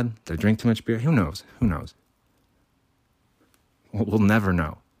something bad? Did I drink too much beer? Who knows? Who knows? We'll never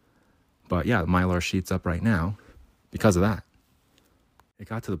know. But yeah, the Mylar sheet's up right now because of that. It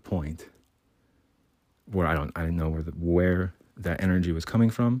got to the point where I didn't know where that energy was coming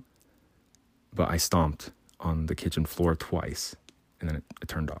from, but I stomped on the kitchen floor twice, and then it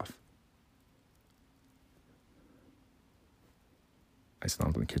turned off. I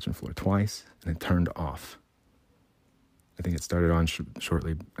stomped on the kitchen floor twice, and it turned off. I think it started on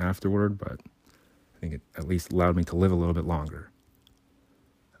shortly afterward, but I think it at least allowed me to live a little bit longer.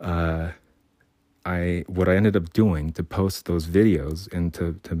 What I ended up doing to post those videos and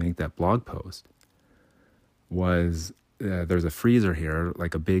to make that blog post was there's a freezer here,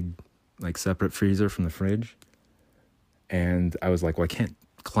 like a big, like separate freezer from the fridge. And I was like, well, I can't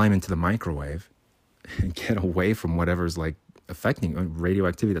climb into the microwave and get away from whatever's like affecting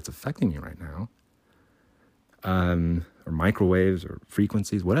radioactivity that's affecting me right now. Or microwaves or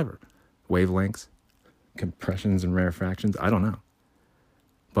frequencies, whatever, wavelengths, compressions and rarefactions, I don't know.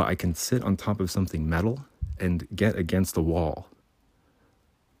 But I can sit on top of something metal and get against the wall.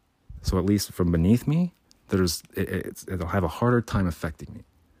 So at least from beneath me, it'll have a harder time affecting me.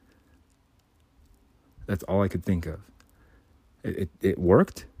 That's all I could think of. It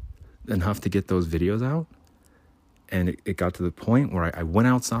worked enough to get those videos out. And it got to the point where I went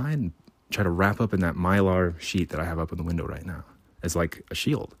outside and tried to wrap up in that Mylar sheet that I have up in the window right now as like a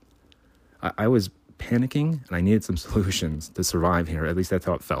shield. I was panicking and I needed some solutions to survive here. At least that's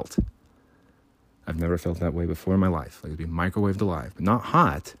how it felt. I've never felt that way before in my life. Like, to be microwaved alive, but not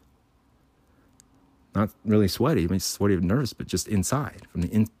hot, not really sweaty. I mean, sweaty and nervous, but just inside,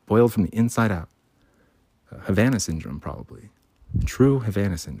 boiled from the inside out. Havana syndrome, probably. True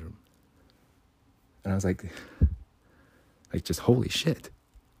Havana syndrome. And I was like just holy shit.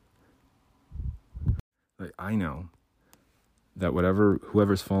 Like, I know that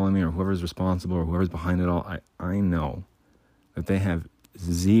whoever's following me or whoever's responsible or whoever's behind it all, I know that they have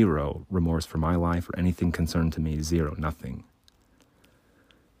zero remorse for my life or anything concerned to me. Zero, nothing.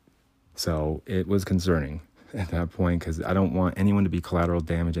 So it was concerning at that point because I don't want anyone to be collateral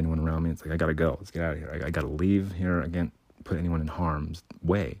damage, anyone around me. It's like, I gotta go. Let's get out of here. I gotta leave here. I can't put anyone in harm's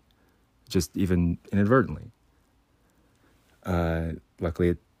way, just even inadvertently.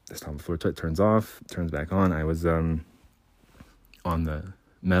 Luckily, this time before it turns off, turns back on. I was on the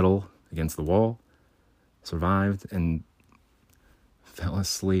metal against the wall, survived, and fell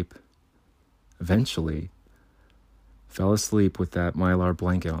asleep. Eventually, fell asleep with that Mylar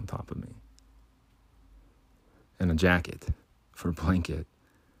blanket on top of me. And a jacket for a blanket.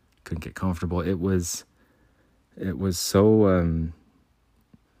 Couldn't get comfortable. It was so,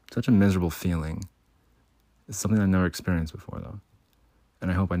 such a miserable feeling. It's something I've never experienced before, though. And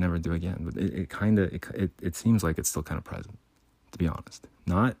I hope I never do again. But it seems like it's still kind of present, to be honest.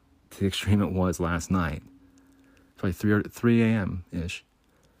 Not to the extreme it was last night. Probably 3 a.m.-ish.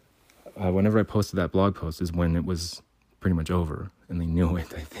 Whenever I posted that blog post is when it was pretty much over. And they knew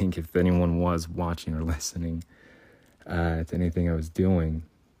it, I think, if anyone was watching or listening to anything I was doing.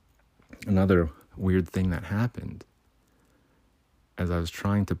 Another weird thing that happened as I was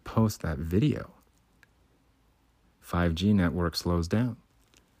trying to post that video. 5G network slows down.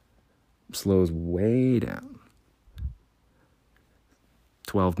 Slows way down.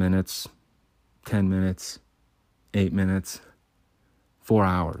 12 minutes, 10 minutes, 8 minutes, 4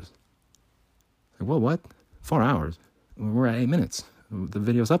 hours. Like, well, what? 4 hours? We're at 8 minutes. The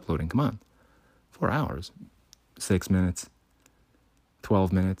video's uploading, come on. 4 hours. 6 minutes,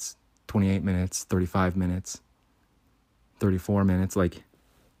 12 minutes, 28 minutes, 35 minutes, 34 minutes. Like,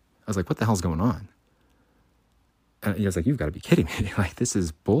 I was like, what the hell's going on? And he was like, you've got to be kidding me. Like, this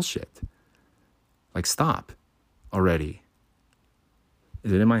is bullshit. Like, stop already.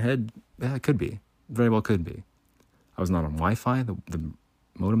 Is it in my head? Yeah, it could be. Very well could be. I was not on Wi-Fi. The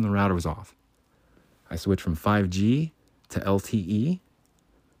modem, the router was off. I switched from 5G to LTE.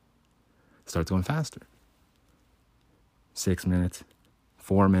 Starts going faster. 6 minutes,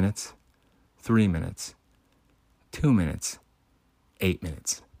 4 minutes, 3 minutes, 2 minutes, 8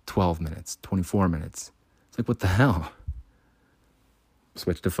 minutes, 12 minutes, 24 minutes. It's like, what the hell?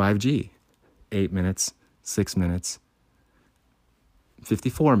 Switch to 5G. 8 minutes, 6 minutes,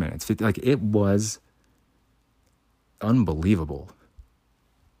 54 minutes. Like, it was unbelievable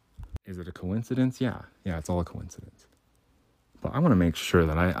Is it a coincidence? Yeah. Yeah, it's all a coincidence. But I want to make sure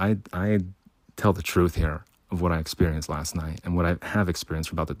that I tell the truth here of what I experienced last night and what I have experienced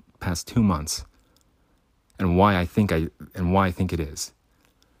for about the past 2 months and why I think it is.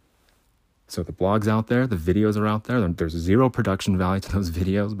 So the blog's out there, the videos are out there. There's zero production value to those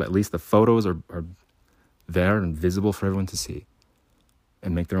videos, but at least the photos are there and visible for everyone to see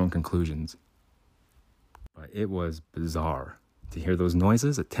and make their own conclusions. But it was bizarre to hear those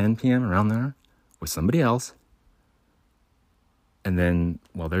noises at 10 p.m. around there with somebody else. And then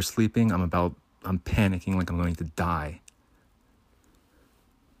while they're sleeping, I'm panicking like I'm going to die.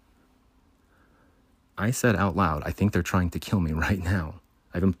 I said out loud, I think they're trying to kill me right now.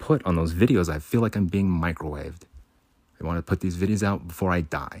 I've been put on those videos. I feel like I'm being microwaved. I want to put these videos out before I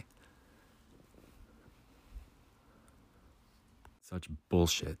die. Such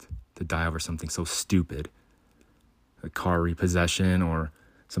bullshit to die over something so stupid. A car repossession or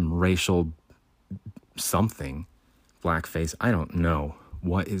some racial something. Blackface. I don't know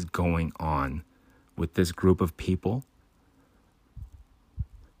what is going on with this group of people.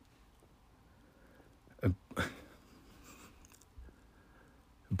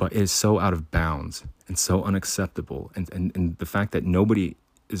 But it is so out of bounds and so unacceptable. And the fact that nobody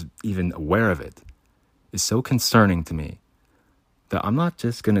is even aware of it is so concerning to me that I'm not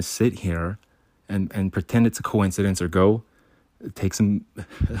just going to sit here and pretend it's a coincidence or go take some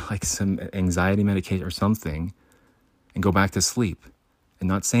anxiety medication or something and go back to sleep and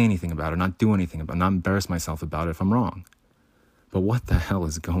not say anything about it, not do anything about it, not embarrass myself about it if I'm wrong. But what the hell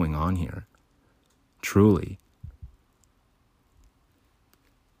is going on here? Truly.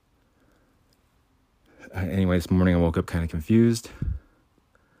 Anyway, this morning I woke up kind of confused.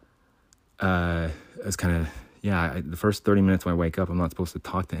 I was kind of, the first 30 minutes when I wake up, I'm not supposed to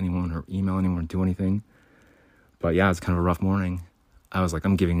talk to anyone or email anyone or do anything. But yeah, it's kind of a rough morning. I was like,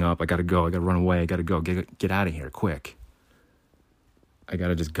 I'm giving up. I got to go. I got to run away. I got to go. Get out of here quick. I got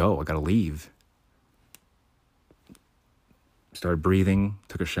to just go. I got to leave. Started breathing,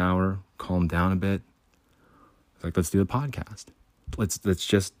 took a shower, calmed down a bit. Like, let's do the podcast. Let's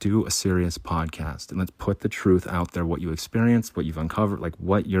just do a serious podcast and let's put the truth out there, what you experienced, what you've uncovered, like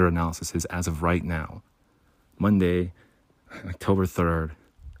what your analysis is as of right now. Monday, October 3rd,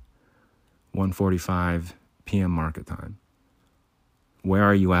 1:45 p.m. market time. Where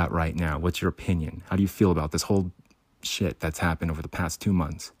are you at right now? What's your opinion? How do you feel about this whole shit that's happened over the past 2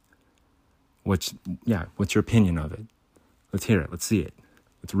 months? What's your opinion of it? Let's hear it. Let's see it.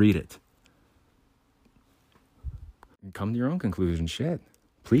 Let's read it. Come to your own conclusion. Shit.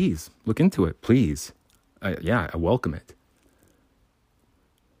 Please, look into it. Please. I welcome it.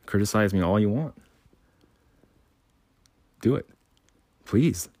 Criticize me all you want. Do it.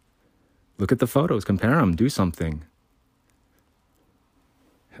 Please. Look at the photos. Compare them. Do something.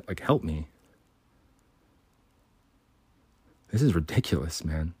 Like, help me. This is ridiculous,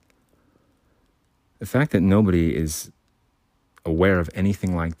 man. The fact that nobody is aware of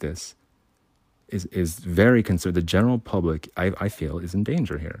anything like this is very concerned. The general public, I feel, is in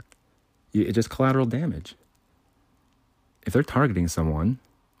danger here. It's just collateral damage. If they're targeting someone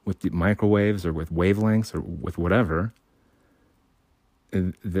with the microwaves or with wavelengths or with whatever,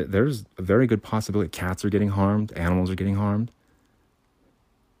 there's a very good possibility cats are getting harmed, animals are getting harmed,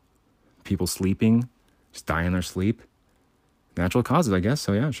 people sleeping, just die in their sleep. Natural causes, I guess,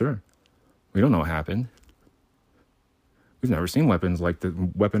 so yeah, sure. We don't know what happened. We've never seen weapons like the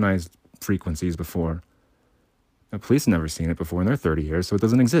weaponized frequencies before. The police have never seen it before in their 30 years, so it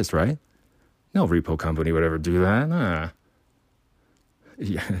doesn't exist, right? No repo company would ever do that. Nah.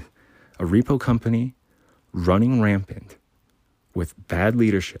 Yeah. A repo company running rampant with bad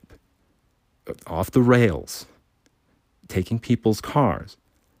leadership, off the rails, taking people's cars,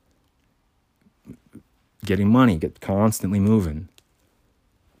 getting money, get constantly moving.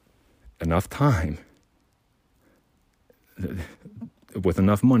 Enough time. With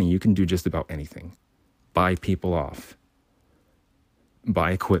enough money, you can do just about anything. Buy people off.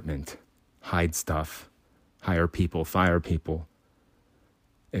 Buy equipment. Hide stuff. Hire people. Fire people.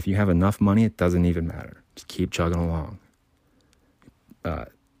 If you have enough money, it doesn't even matter. Just keep chugging along.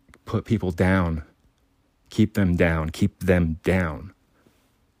 Put people down. Keep them down. Keep them down.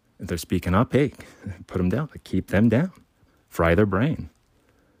 If they're speaking up, hey, put them down. Keep them down. Fry their brain.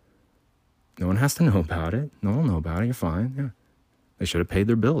 No one has to know about it. No one will know about it. You're fine. Yeah. They should have paid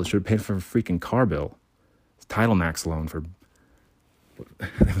their bill. They should have paid for a freaking car bill. Title Max loan for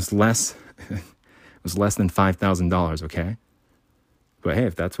it was less than $5,000, okay? But hey,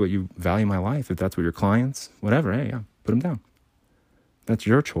 if that's what you value my life, if that's what your clients, whatever, hey, yeah, put them down. That's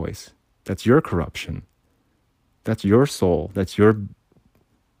your choice. That's your corruption. That's your soul. That's your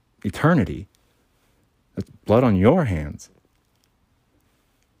eternity. That's blood on your hands.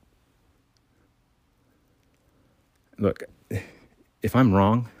 Look, if I'm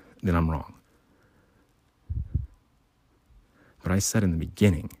wrong, then I'm wrong. But I said in the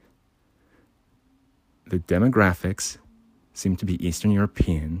beginning, the demographics seem to be Eastern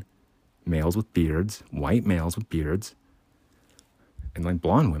European, males with beards, white males with beards, and like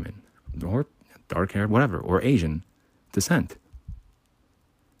blonde women, or dark-haired, whatever, or Asian descent.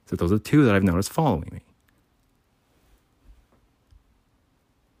 So those are the two that I've noticed following me.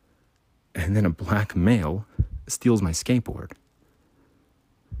 And then a black male steals my skateboard.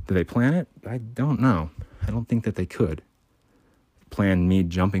 Did they plan it? I don't know. I don't think that they could plan me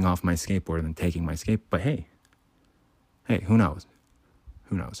jumping off my skateboard and then taking my skateboard. But hey, who knows?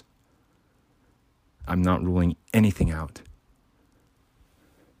 Who knows? I'm not ruling anything out.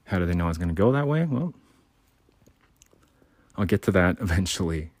 How do they know I was going to go that way? Well, I'll get to that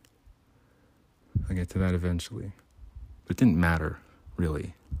eventually. But it didn't matter,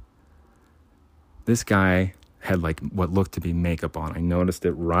 really. This guy had like what looked to be makeup on. I noticed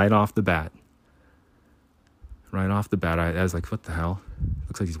it right off the bat. I was like, what the hell?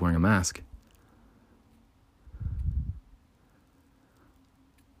 Looks like he's wearing a mask.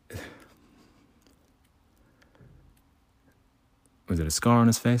 Was it a scar on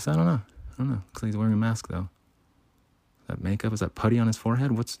his face? I don't know. Looks like he's wearing a mask, though. Is that makeup? Is that putty on his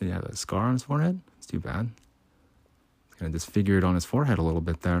forehead? The scar on his forehead? It's too bad. He's kind of disfigured on his forehead a little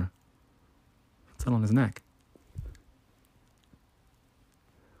bit there. What's that on his neck?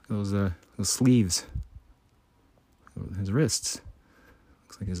 Those sleeves. His wrists.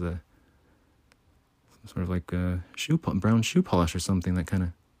 Looks like he's some sort of like brown shoe polish or something that kind of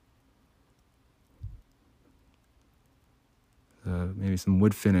maybe some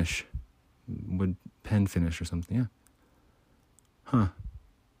wood pen finish or something. Yeah. Huh.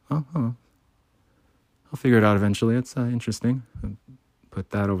 Oh, I'll figure it out eventually. It's interesting. I'll put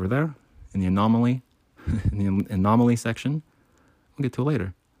that over there in the anomaly, in the anomaly section. We'll get to it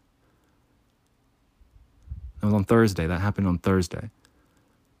later. That was on Thursday. That happened on Thursday.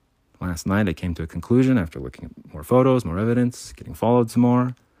 Last night, I came to a conclusion after looking at more photos, more evidence, getting followed some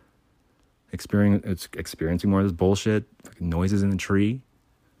more, experiencing more of this bullshit, fucking noises in the tree.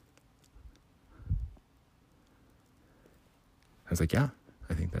 I was like, yeah,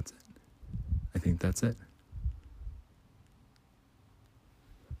 I think that's it.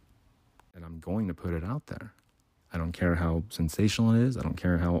 And I'm going to put it out there. I don't care how sensational it is. I don't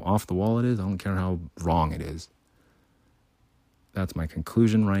care how off the wall it is. I don't care how wrong it is. That's my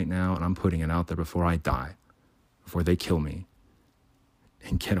conclusion right now, and I'm putting it out there before I die, before they kill me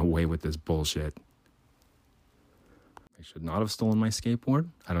and get away with this bullshit. They should not have stolen my skateboard.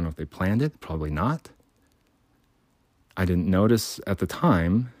 I don't know if they planned it. Probably not. I didn't notice at the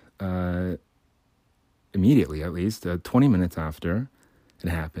time, immediately at least, 20 minutes after it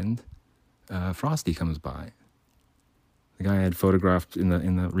happened, Frosty comes by. The guy I had photographed in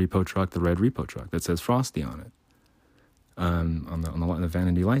the repo truck, the red repo truck that says Frosty on it, on the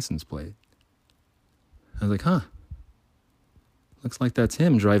vanity license plate. I was like, huh. Looks like that's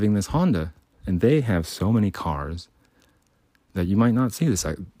him driving this Honda. And they have so many cars that you might not see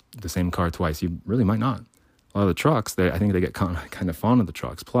the same car twice. You really might not. A lot of the trucks, I think they get kind of fond of the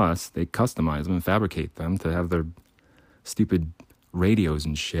trucks. Plus, they customize them and fabricate them to have their stupid radios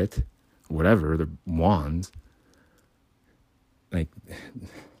and shit, whatever, their wands. Like, it'd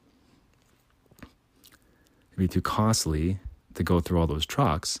be too costly to go through all those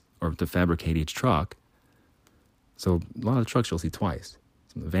trucks or to fabricate each truck. So a lot of the trucks you'll see twice.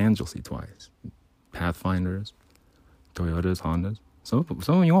 Some of the vans you'll see twice. Pathfinders, Toyotas, Hondas. Some of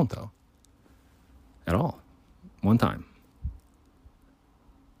them you won't, though. At all. One time.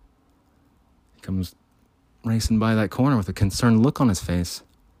 He comes racing by that corner with a concerned look on his face.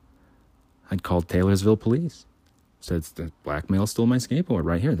 I'd called Taylorsville police. Said the black male stole my skateboard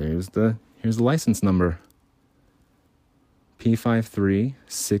right here. Here's the license number.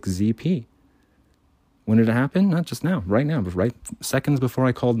 P536ZP. When did it happen? Not just now. Right now. Right seconds before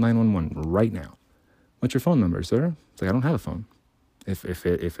I called 911. Right now. What's your phone number, sir? It's like, I don't have a phone. If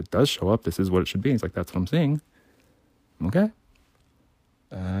it does show up, this is what it should be. He's like, that's what I'm seeing. Okay.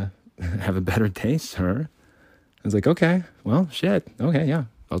 Have a better day, sir. I was like, okay. Well, shit. Okay, yeah.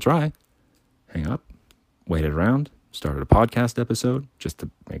 I'll try. Hang up. Waited around. Started a podcast episode just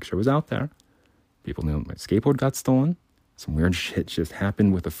to make sure it was out there. People knew my skateboard got stolen. Some weird shit just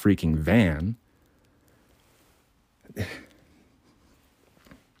happened with a freaking van.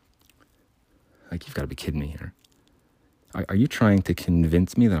 Like, you've got to be kidding me here. Are you trying to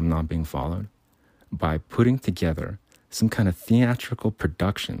convince me that I'm not being followed? By putting together some kind of theatrical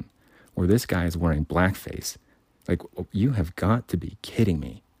production where this guy is wearing blackface. Like, you have got to be kidding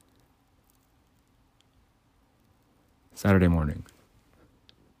me. Saturday morning.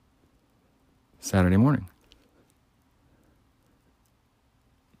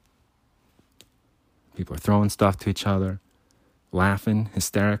 People are throwing stuff to each other, laughing,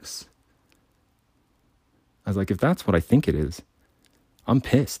 hysterics. I was like, if that's what I think it is, I'm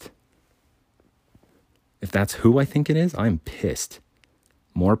pissed. If that's who I think it is, I'm pissed.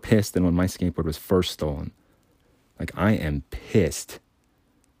 More pissed than when my skateboard was first stolen. Like, I am pissed.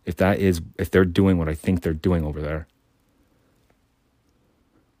 If they're doing what I think they're doing over there.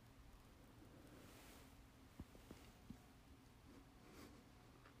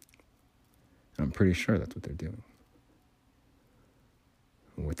 I'm pretty sure that's what they're doing.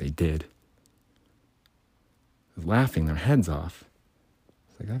 What they did. Laughing their heads off.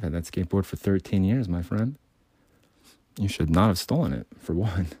 It's like, I've had that skateboard for 13 years, my friend. You should not have stolen it, for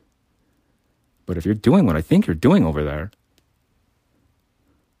one. But if you're doing what I think you're doing over there,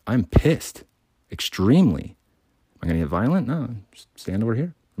 I'm pissed. Extremely. Am I going to get violent? No, just stand over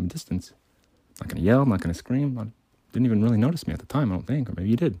here from a distance. I'm not going to yell, I'm not going to scream. Didn't even really notice me at the time, I don't think. Or maybe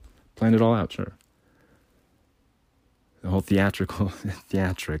you did. Planned it all out, sure. The whole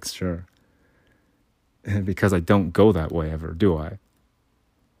theatrics, sure. Because I don't go that way ever, do I?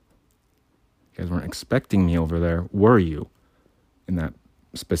 You guys weren't expecting me over there, were you? In that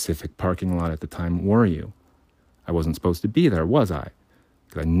specific parking lot at the time, were you? I wasn't supposed to be there, was I?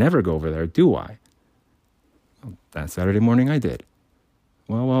 Because I never go over there, do I? Well, that Saturday morning I did.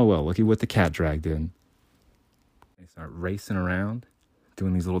 Well, looky what the cat dragged in. They start racing around,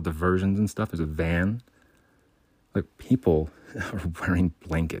 doing these little diversions and stuff. There's a van. Like, people are wearing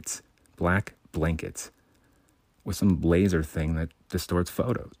blankets, black blankets, with some laser thing that distorts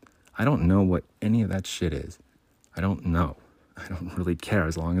photos. I don't know what any of that shit is. I don't know. I don't really care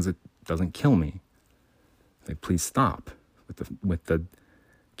as long as it doesn't kill me. Like, please stop with the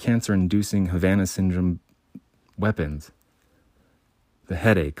cancer-inducing Havana syndrome weapons, the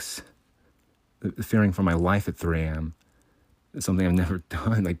headaches, the fearing for my life at 3 a.m. It's something I've never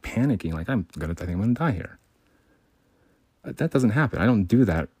done, like panicking, like I think I'm gonna die here. That doesn't happen. I don't do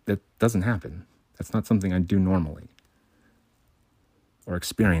that. That doesn't happen. That's not something I do normally or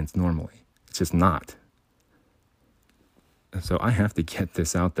experience normally. It's just not. And so I have to get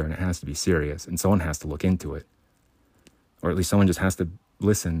this out there, and it has to be serious, and someone has to look into it. Or at least someone just has to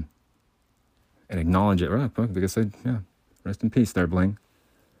listen and acknowledge it. Right, like I said, yeah, rest in peace there, Bling.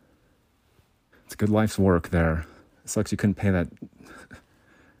 It's a good life's work there. It sucks you couldn't pay that.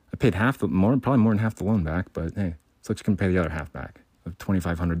 I paid probably more than half the loan back, but hey, it sucks you couldn't pay the other half back of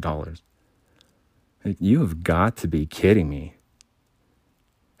 $2,500. Like, you have got to be kidding me.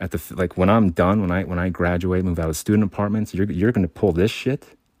 When I'm done, when I graduate, move out of student apartments, you're going to pull this shit?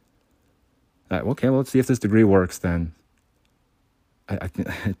 Okay, well, let's see if this degree works then. I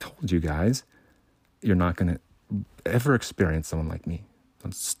told you guys, you're not going to ever experience someone like me.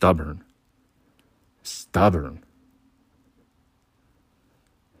 I'm stubborn.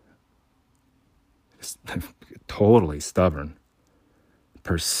 Totally stubborn.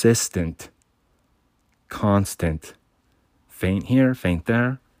 Persistent. Constant. Faint here, faint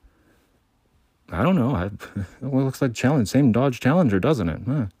there. I don't know. It looks like same Dodge Challenger, doesn't it?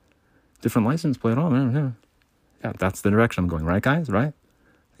 Huh. Different license plate. Oh, yeah, that's the direction I'm going, right, guys? Right?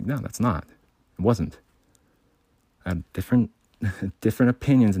 No, that's not. It wasn't. I had different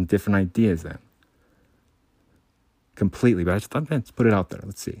opinions and different ideas then. Completely, but I just thought, let's put it out there.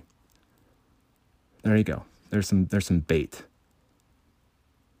 Let's see. There you go. There's some bait.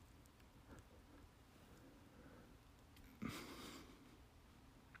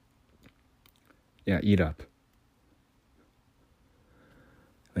 Yeah, eat up.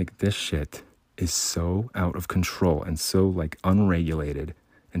 Like, this shit is so out of control and so, like, unregulated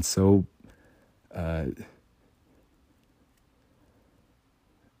and so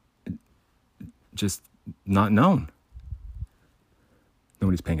just not known.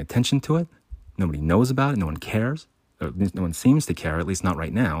 Nobody's paying attention to it. Nobody knows about it. No one cares. Or at least no one seems to care, at least not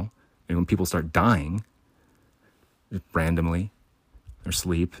right now. I mean, when people start dying randomly or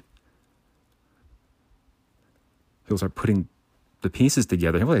sleep, people start putting the pieces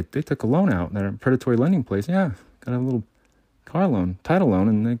together. Well, they took a loan out. They're a predatory lending place. Yeah, got a little car loan, title loan,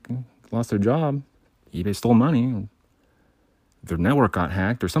 and they lost their job. eBay stole money. Their network got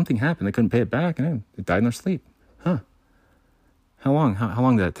hacked or something happened. They couldn't pay it back, and they died in their sleep. Huh. How long? How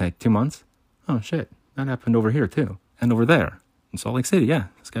long did that take? 2 months? Oh, shit. That happened over here, too. And over there. In Salt Lake City, yeah.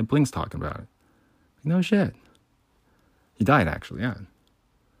 This guy Bling's talking about it. No shit. He died, actually, yeah.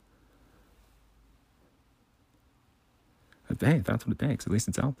 But hey, that's what it takes. At least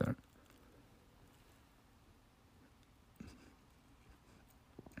it's out there.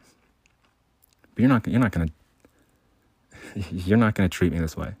 But you're not gonna treat me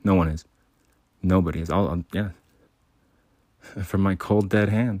this way. No one is. Nobody is. Yeah. From my cold dead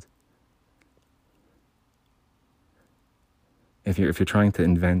hands. If you're trying to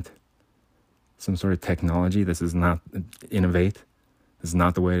invent some sort of technology, this is not innovate. This is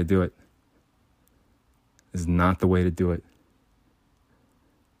not the way to do it. This is not the way to do it.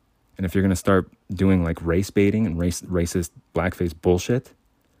 And if you're gonna start doing like race baiting and racist blackface bullshit,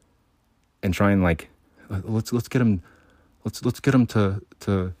 and try and like, let's get him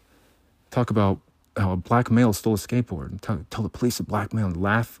to talk about how a black male stole a skateboard and tell the police a black male, and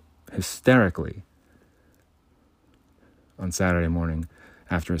laugh hysterically on Saturday morning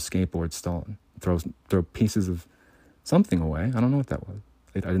after a skateboard's stolen. Throw pieces of something away. I don't know what that was.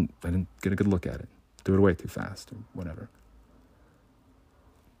 I didn't get a good look at it. Threw it away too fast or whatever.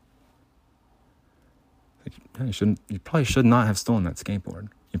 You probably should not have stolen that skateboard.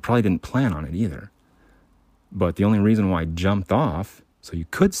 You probably didn't plan on it either. But the only reason why I jumped off so you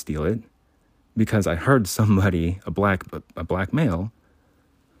could steal it, because I heard somebody, a black male,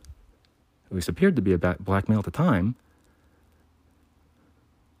 who appeared to be a black male at the time,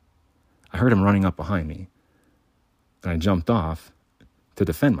 I heard him running up behind me. And I jumped off to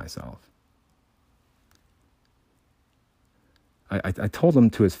defend myself. I told him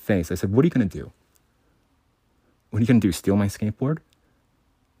to his face, I said, what are you going to do? What are you going to do, steal my skateboard?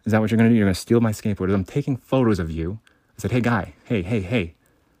 Is that what you're going to do? You're going to steal my skateboard. I'm taking photos of you. I said, hey, guy, hey.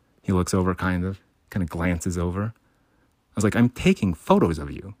 He looks over, kind of glances over. I was like, I'm taking photos of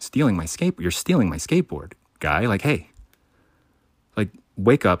you, stealing my skateboard. You're stealing my skateboard, guy. Like, hey, like,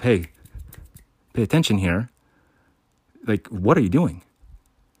 wake up. Hey, pay attention here. Like, what are you doing?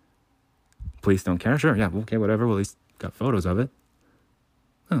 Police don't care? Sure, yeah, okay, whatever. Well, at least got photos of it.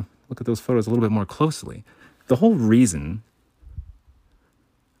 Huh, look at those photos a little bit more closely. The whole reason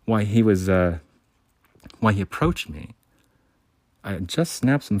why he approached me, I had just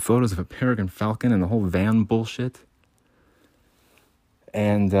snapped some photos of a Peregrine Falcon and the whole van bullshit.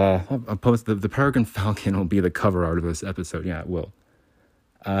 And I'll post the Peregrine Falcon will be the cover art of this episode. Yeah, it will.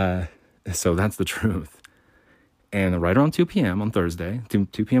 So that's the truth. And right around 2 p.m. on Thursday, 2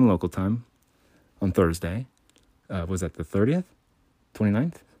 p.m. local time on Thursday, was that the 30th?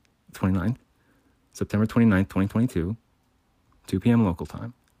 29th? 29th. September 29th, 2022, 2 p.m. local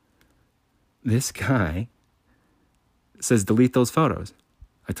time. This guy says, delete those photos.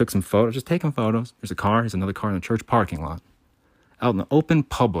 I took some photos, just taking photos. There's a car, there's another car in the church parking lot. Out in the open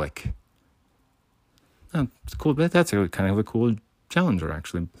public. Oh, it's cool, but that's kind of a cool Challenger,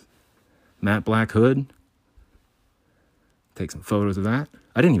 actually. Matte black hood. Take some photos of that.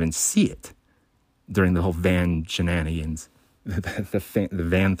 I didn't even see it during the whole van shenanigans. The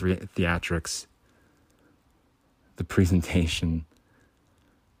van theatrics. The presentation.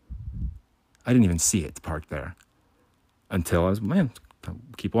 I didn't even see it parked there. Until I was,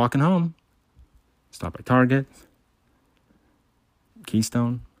 keep walking home. Stop by Target.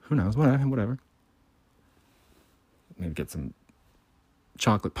 Keystone. Who knows? Whatever. Maybe get some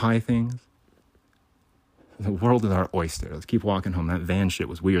chocolate pie things. The world is our oyster. Let's keep walking home. That van shit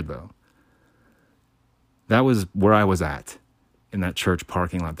was weird, though. That was where I was at in that church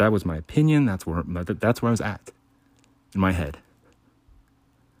parking lot. That was my opinion. That's where I was at in my head.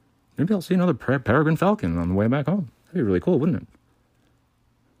 Maybe I'll see another Peregrine Falcon on the way back home. That'd be really cool, wouldn't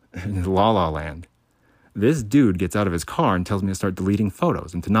it? In La La Land. This dude gets out of his car and tells me to start deleting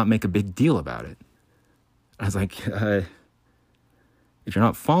photos and to not make a big deal about it. I was like, if you're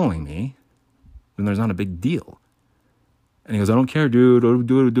not following me, then there's not a big deal. And he goes, I don't care, dude.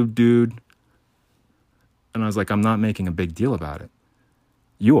 Dude. And I was like, I'm not making a big deal about it.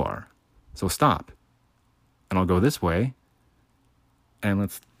 You are. So stop. And I'll go this way. And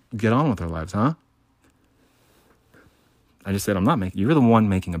let's get on with our lives, huh? I just said, you're the one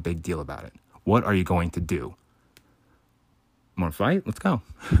making a big deal about it. What are you going to do? Want to fight? Let's go.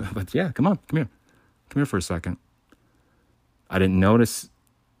 But yeah, come on, come here. Come here for a second. I didn't notice.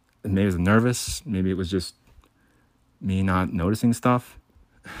 Maybe I was nervous. Maybe it was just me not noticing stuff.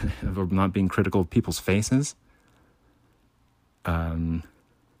 Or not being critical of people's faces. Or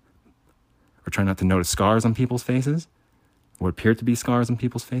trying not to notice scars on people's faces. What appear to be scars on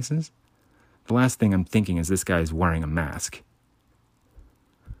people's faces. The last thing I'm thinking is this guy's wearing a mask.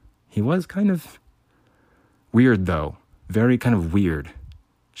 He was kind of weird, though. Very kind of weird.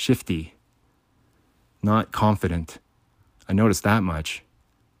 Shifty. Not confident. I noticed that much.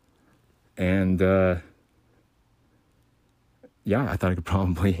 And, yeah, I thought I could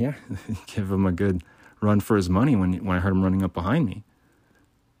probably, give him a good run for his money when I heard him running up behind me.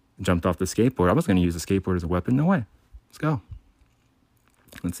 Jumped off the skateboard. I was going to use the skateboard as a weapon. No way. Let's go.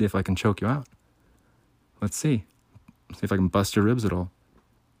 Let's see if I can choke you out. Let's see. See if I can bust your ribs at all.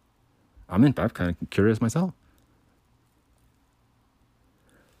 I'm kind of curious myself.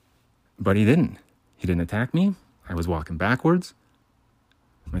 But he didn't. He didn't attack me. I was walking backwards.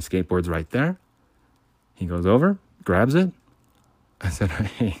 My skateboard's right there. He goes over, grabs it. I said,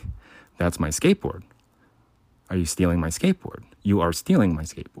 hey, that's my skateboard. Are you stealing my skateboard? You are stealing my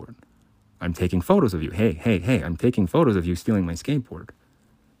skateboard. I'm taking photos of you. Hey, I'm taking photos of you stealing my skateboard.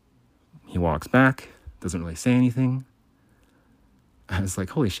 He walks back, doesn't really say anything. I was like,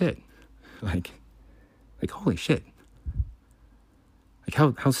 holy shit. Like holy shit.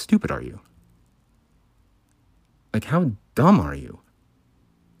 Like, how stupid are you? Like, how dumb are you?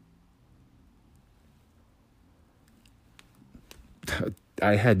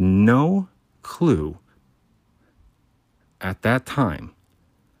 I had no clue at that time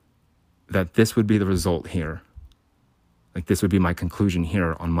that this would be the result here. Like, this would be my conclusion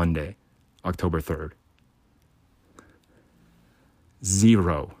here on Monday, October 3rd.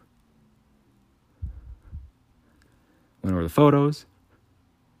 Zero. Went over the photos.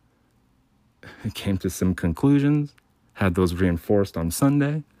 Came to some conclusions. Had those reinforced on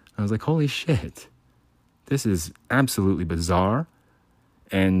Sunday. I was like, holy shit. This is absolutely bizarre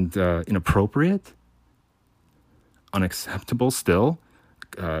and inappropriate, unacceptable still,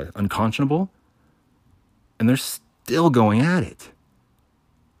 unconscionable, and they're still going at it.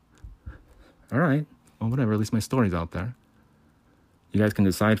 All right, well, whatever, at least my story's out there. You guys can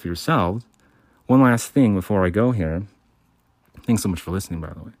decide for yourselves. One last thing before I go here. Thanks so much for listening,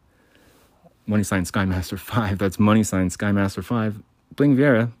 by the way. Money sign Skymaster 5, that's money sign Skymaster 5. Bling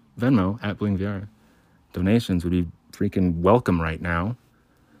Viera, Venmo, at Bling Viera. Donations would be freaking welcome right now.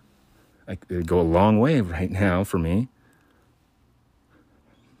 It'd go a long way right now for me.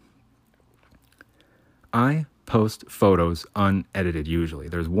 I post photos unedited usually.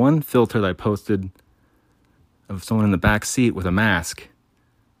 There's one filter that I posted of someone in the back seat with a mask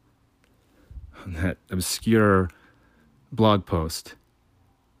on that obscure blog post.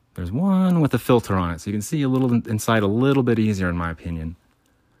 There's one with a filter on it, so you can see a little inside a little bit easier in my opinion.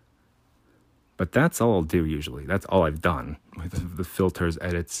 But that's all I'll do usually. That's all I've done with the filters,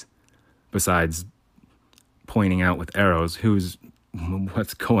 edits, besides pointing out with arrows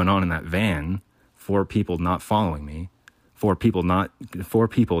what's going on in that van. 4 people not following me. 4 people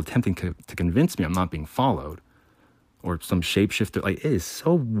attempting to convince me I'm not being followed. Or some shapeshifter. Like, it is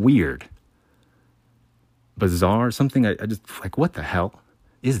so weird. Bizarre. Something I just, like, what the hell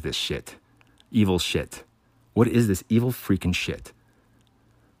is this shit? Evil shit. What is this evil freaking shit?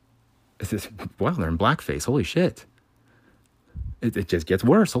 It's this, wow, they're in blackface. Holy shit. It just gets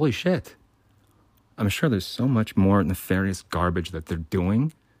worse. Holy shit. I'm sure there's so much more nefarious garbage that they're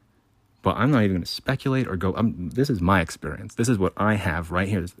doing. But I'm not even going to speculate or go. This is my experience. This is what I have right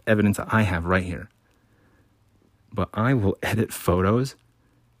here. This is evidence that I have right here. But I will edit photos.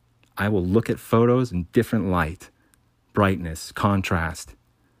 I will look at photos in different light, brightness, contrast.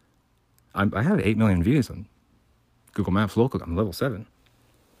 I have 8 million views on Google Maps local. I'm level 7.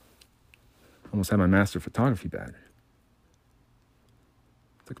 Almost had my master photography badge.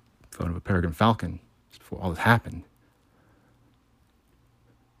 Took a photo of a peregrine falcon just before all this happened.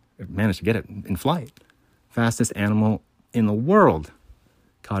 I managed to get it in flight. Fastest animal in the world.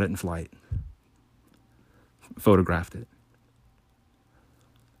 Caught it in flight. Photographed it.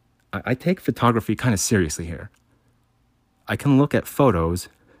 I take photography kind of seriously here. I can look at photos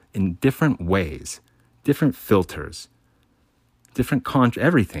in different ways, different filters, different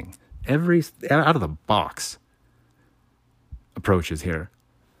everything. Every out of the box approaches here.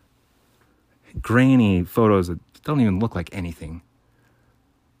 Grainy photos that don't even look like anything.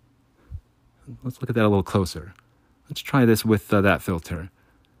 Let's look at that a little closer. Let's try this with that filter.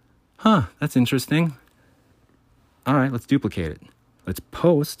 Huh, that's interesting. All right, let's duplicate it. Let's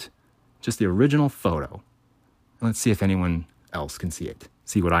post just the original photo. Let's see if anyone else can see it.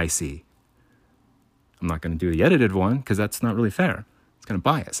 See what I see. I'm not going to do the edited one because that's not really fair. It's going to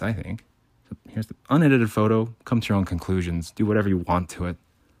bias, I think. So here's the unedited photo. Come to your own conclusions. Do whatever you want to it.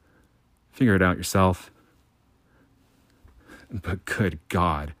 Figure it out yourself. But good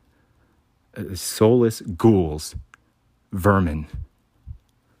God. Soulless ghouls, vermin,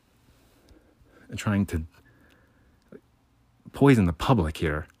 trying to poison the public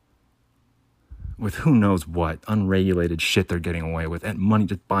here with who knows what unregulated shit they're getting away with, and money,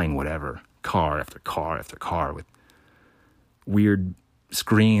 just buying whatever, car after car after car with weird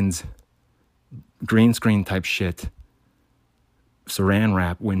screens, green screen type shit, saran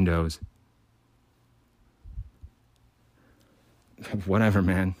wrap windows. Whatever,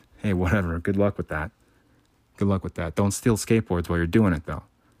 man. Hey, whatever. Good luck with that. Good luck with that. Don't steal skateboards while you're doing it, though.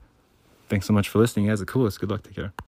 Thanks so much for listening. You guys are the coolest. Good luck. Take care.